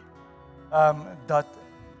dat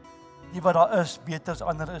die wat daar is beter as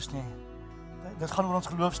ander is nie. Dit gaan oor ons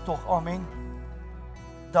geloofstog, amen.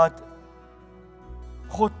 Dat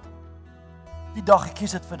God die dag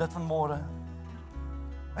gekies het vir dit van môre.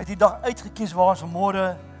 Hy het die dag uitgekies waar ons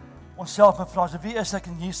vanmôre onsself moet vra, wie is ek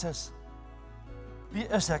in Jesus? Wie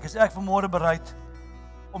is ek? Is ek vanmôre bereid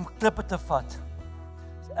om klippe te vat?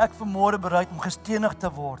 Is ek vanmôre bereid om gestenig te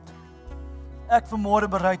word? Is ek vanmôre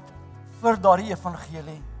bereid vir daardie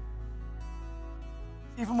evangelie?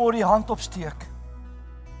 As jy vanmôre die hand opsteek,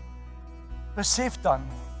 besef dan,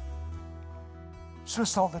 so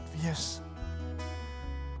sal dit wees.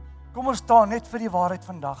 Kom ons staan net vir die waarheid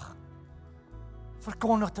vandag.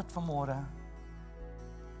 Verkondig dit vanmôre.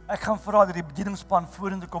 Ek gaan vra dat die bedieningsspan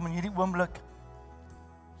vorentoe kom in hierdie oomblik.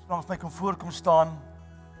 Langs my kom voorkom staan.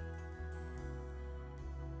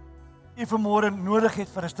 U vanmôre nodig het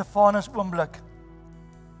vir 'n Stefanus oomblik.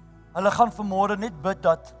 Hulle gaan vanmôre net bid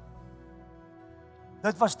dat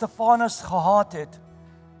dit wat Stefanus gehaat het,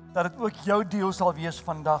 dat dit ook jou deel sal wees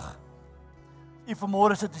vandag. U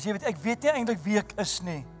vanmôre sit en sê, ek weet nie eintlik wie ek is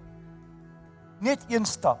nie. Net een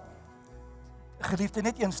stap. Geliefde,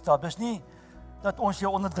 net een stap. Dis nie dat ons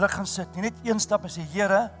jou onder druk gaan sit nie. Net een stap en sê,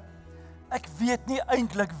 Here, ek weet nie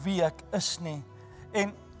eintlik wie ek is nie.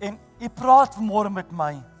 En U praat vanmôre met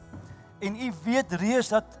my. En U weet reeds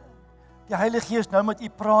dat die Heilige Gees nou met U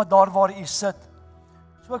praat daar waar U sit.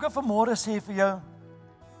 So ek wil vanmôre sê vir jou,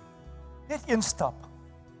 net een stap.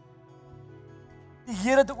 Die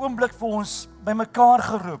Here het 'n oomblik vir ons bymekaar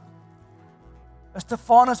geroep. 'n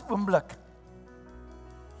Stefanus oomblik.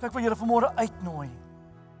 So ek wil julle vanmôre uitnooi.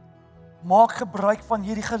 Maak gebruik van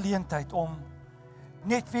hierdie geleentheid om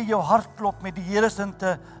net vir jou hartklop met die Here se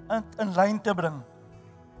in lyn te bring.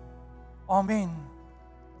 Amen.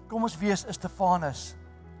 Kom ons wees 'n Stefanus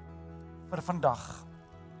vir vandag.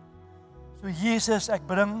 So Jesus, ek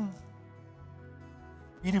bring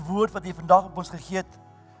hierdie woord wat U vandag op ons gegee het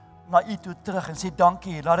na U toe terug en sê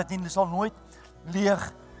dankie. Laat dit nie sal nooit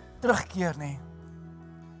leeg terugkeer nie.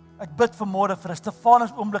 Ek bid vanmôre vir 'n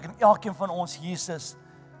Stefanus oomblik in elkeen van ons, Jesus,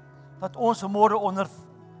 dat ons vanmôre onder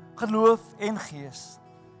geloof en gees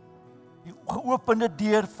die geopende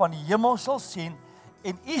deur van die hemel sal sien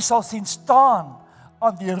en U sal sien staan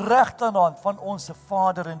aan die regterhand van ons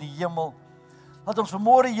Vader in die hemel. Dat ons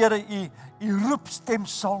vanmôre, Here, U roepstem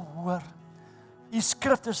sal hoor. U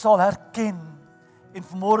skrifte sal herken en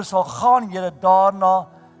vanmôre sal gaan, Here, daarna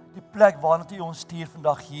die plek waarna U ons stuur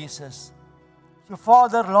vandag, Jesus. So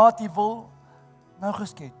Vader, laat U wil nou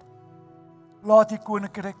geskied. Laat U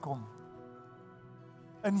koninkryk kom.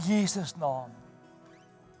 In Jesus naam.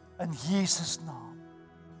 In Jesus naam.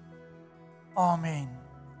 Amen.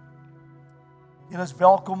 Julle is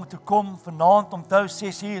welkom om te kom vanaand om te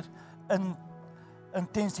 6:00 in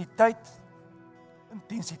intensiteit.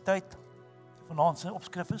 Vanaand se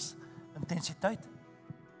opskrif is intensiteit.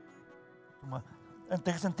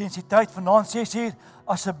 Intensiteit vanaand 6:00.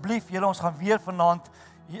 Asseblief, julle, ons gaan weer vanaand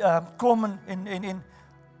kom en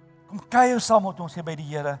kom kuier saam met ons hier by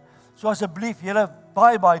die Here. So asseblief, julle,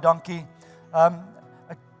 baie dankie.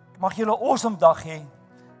 Ek mag julle 'n awesome dag hê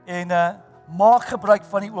en maak gebruik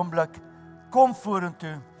van die oomblik. Kom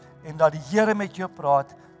vorentoe en dat die Here met jou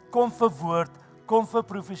praat. Kom vir woord, kom vir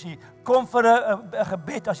profesie, kom vir 'n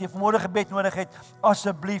gebed as jy vanmôre gebed nodig het.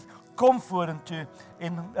 Asseblief, kom vorentoe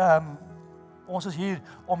en ons is hier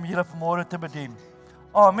om julle vanmôre te bedien.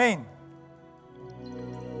 Amen.